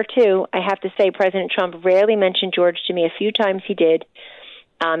there too, I have to say, President Trump rarely mentioned George to me. A few times he did.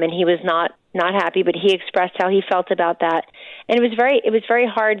 And he was not happy, but he expressed how he felt about that. And it was very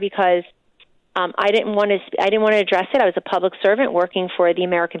hard because I didn't want to address it. I was a public servant working for the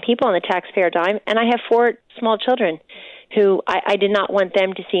American people on the taxpayer dime, and I have 4 small children who I did not want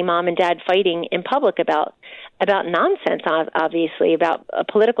them to see mom and dad fighting in public about nonsense, obviously, about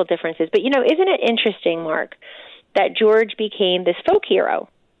political differences. But, isn't it interesting, Mark, that George became this folk hero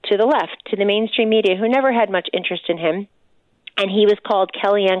to the left, to the mainstream media, who never had much interest in him, and he was called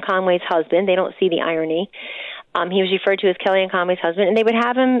Kellyanne Conway's husband. They don't see the irony. He was referred to as Kellyanne Conway's husband, and they would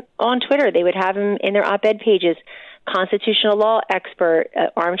have him on Twitter. They would have him in their op-ed pages, constitutional law expert,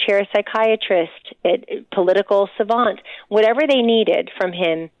 armchair psychiatrist, political savant. Whatever they needed from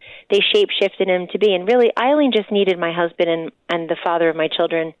him, they shape-shifted him to be. And really, I only just needed my husband and the father of my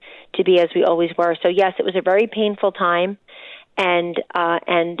children to be as we always were. So, yes, it was a very painful time. And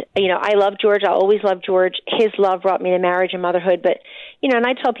I love George. I always loved George. His love brought me to marriage and motherhood. But, and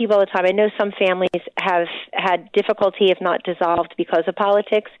I tell people all the time, I know some families have had difficulty, if not dissolved, because of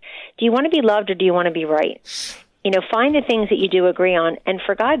politics. Do you want to be loved or do you want to be right? Find the things that you do agree on. And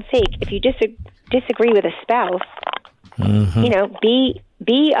for God's sake, if you disagree with a spouse,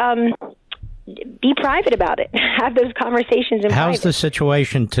 be private about it. Have those conversations in private. How's the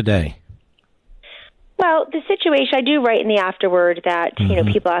situation today? Well, the situation, I do write in the afterward that,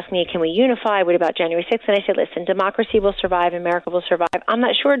 people ask me, can we unify? What about January 6th? And I said, listen, democracy will survive. America will survive. I'm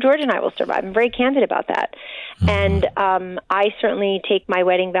not sure George and I will survive. I'm very candid about that. And I certainly take my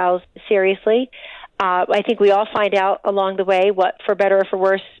wedding vows seriously. I think we all find out along the way what, for better or for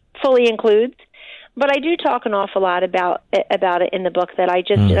worse, fully includes. But I do talk an awful lot about it in the book that I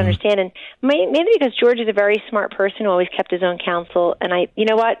just understand. And maybe because George is a very smart person who always kept his own counsel. And you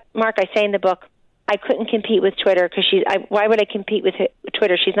know what, Mark, I say in the book, I couldn't compete with Twitter because why would I compete with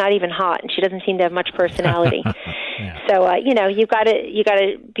Twitter? She's not even hot, and she doesn't seem to have much personality. Yeah. So you've got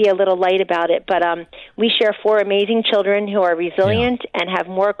to be a little light about it. But we share 4 amazing children who are resilient and have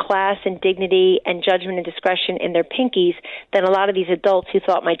more class and dignity and judgment and discretion in their pinkies than a lot of these adults who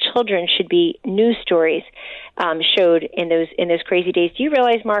thought my children should be news stories showed in those crazy days. Do you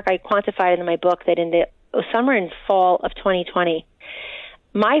realize, Mark? I quantified in my book that in the summer and fall of 2020.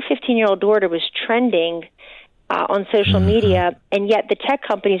 My 15-year-old daughter was trending on social media, and yet the tech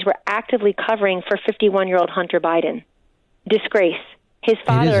companies were actively covering for 51-year-old Hunter Biden. Disgrace. His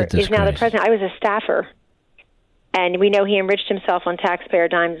father is now the president. I was a staffer, and we know he enriched himself on taxpayer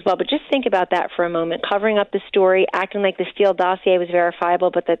dime as well. But just think about that for a moment, covering up the story, acting like the Steele dossier was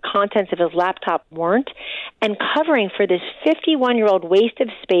verifiable, but the contents of his laptop weren't, and covering for this 51-year-old waste of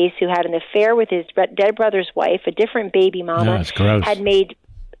space who had an affair with his dead brother's wife, a different baby mama, it's gross. had made...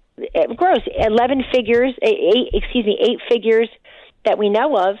 gross, 8 figures that we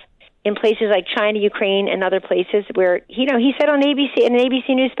know of in places like China, Ukraine, and other places where, he said on ABC, in an ABC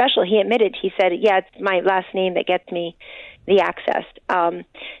News special, he admitted, he said, yeah, it's my last name that gets me the access.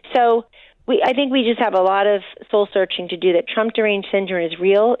 So I think we just have a lot of soul searching to do. That Trump deranged syndrome is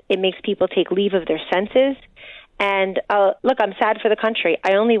real. It makes people take leave of their senses. And look, I'm sad for the country.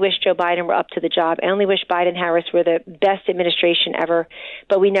 I only wish Joe Biden were up to the job. I only wish Biden-Harris were the best administration ever.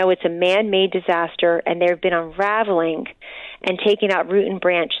 But we know it's a man-made disaster, and they've been unraveling and taking out root and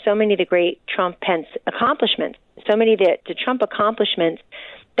branch so many of the great Trump-Pence accomplishments, so many of the Trump accomplishments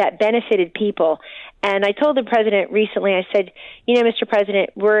that benefited people. And I told the president recently, I said, Mr.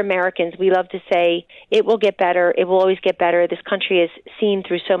 President, we're Americans. We love to say it will get better. It will always get better. This country has seen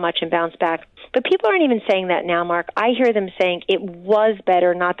through so much and bounced back. But people aren't even saying that now, Mark. I hear them saying it was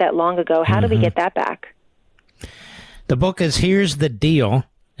better not that long ago. How do we get that back? The book is Here's the Deal,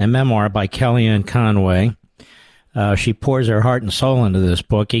 a memoir by Kellyanne Conway. She pours her heart and soul into this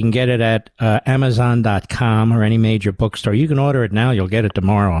book. You can get it at Amazon.com or any major bookstore. You can order it now. You'll get it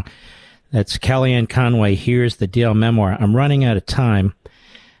tomorrow. That's Kellyanne Conway, Here's the Deal memoir. I'm running out of time,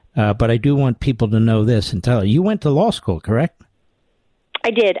 but I do want people to know this and tell you. You went to law school, correct? I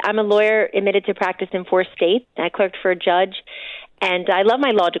did. I'm a lawyer admitted to practice in 4 states. I clerked for a judge, and I love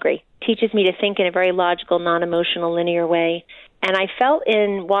my law degree. It teaches me to think in a very logical, non-emotional, linear way. And I felt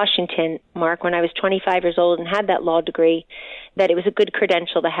in Washington, Mark, when I was 25 years old and had that law degree, that it was a good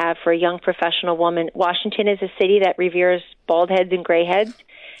credential to have for a young professional woman. Washington is a city that reveres bald heads and gray heads.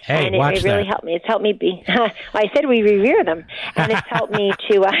 Hey, and watch it really that. helped me. It's helped me be. I said we revere them, and it's helped me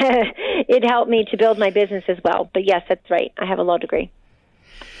to. It helped me to build my business as well. But yes, that's right. I have a law degree.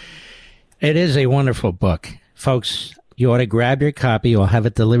 It is a wonderful book, folks. You ought to grab your copy. You'll have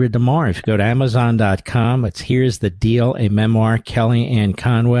it delivered tomorrow. If you go to Amazon.com, it's Here's the Deal, a memoir. Kellyanne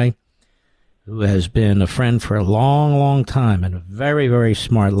Conway, who has been a friend for a long, long time and a very, very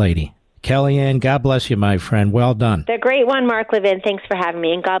smart lady. Kellyanne, God bless you, my friend. Well done. The great one, Mark Levin. Thanks for having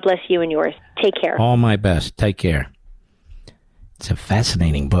me, and God bless you and yours. Take care. All my best. Take care. It's a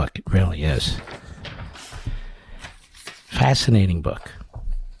fascinating book. It really is. Fascinating book.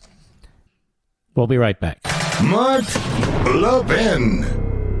 We'll be right back. Mark Levin.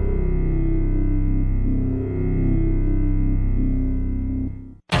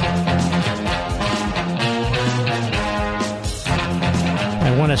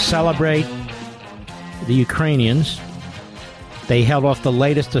 I want to celebrate the Ukrainians. They held off the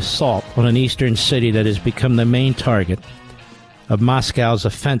latest assault on an eastern city that has become the main target of Moscow's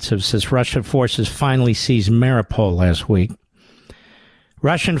offensive as Russian forces finally seized Mariupol last week.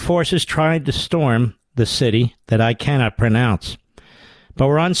 Russian forces tried to storm the city that I cannot pronounce, but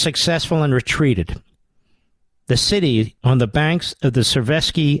were unsuccessful and retreated. The city on the banks of the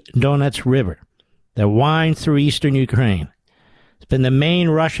Seversky Donets River that winds through eastern Ukraine has been the main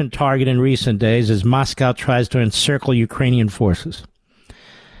Russian target in recent days as Moscow tries to encircle Ukrainian forces.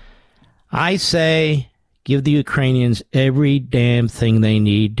 I say give the Ukrainians every damn thing they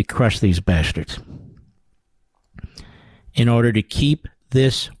need to crush these bastards in order to keep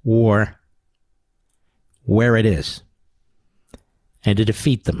this war where it is and to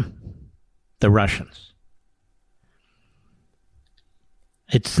defeat them, the Russians.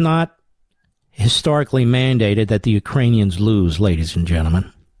 It's not historically mandated that the Ukrainians lose, ladies and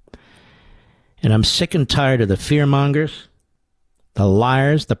gentlemen. And I'm sick and tired of the fearmongers, the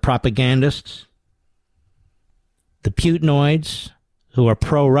liars, the propagandists, the Putinoids who are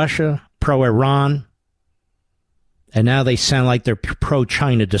pro-Russia, pro-Iran, and now they sound like they're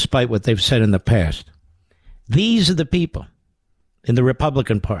pro-China despite what they've said in the past. These are the people in the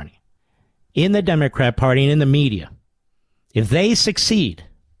Republican Party, in the Democrat Party, and in the media. If they succeed,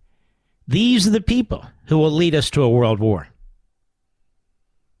 these are the people who will lead us to a world war.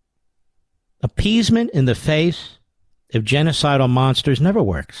 Appeasement in the face of genocidal monsters never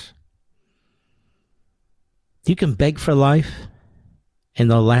works. You can beg for life,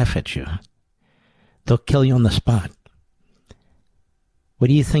 and they'll laugh at you. They'll kill you on the spot. What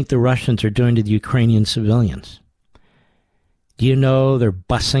do you think the Russians are doing to the Ukrainian civilians? Do you know they're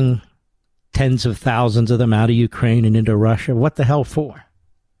busing tens of thousands of them out of Ukraine and into Russia. What the hell for?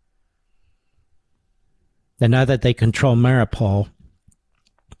 And now that they control Mariupol,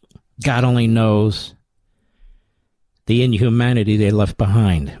 God only knows the inhumanity they left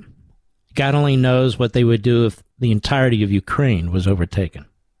behind. God only knows what they would do if the entirety of Ukraine was overtaken.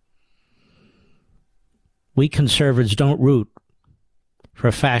 We conservatives don't root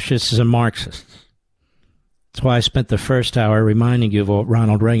for fascists and Marxists. That's why I spent the first hour reminding you of what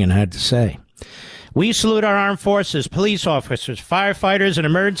Ronald Reagan had to say. We salute our armed forces, police officers, firefighters, and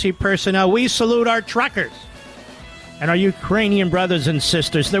emergency personnel. We salute our truckers and our Ukrainian brothers and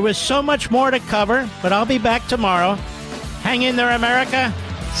sisters. There was so much more to cover, but I'll be back tomorrow. Hang in there, America.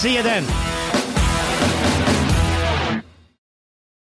 See you then.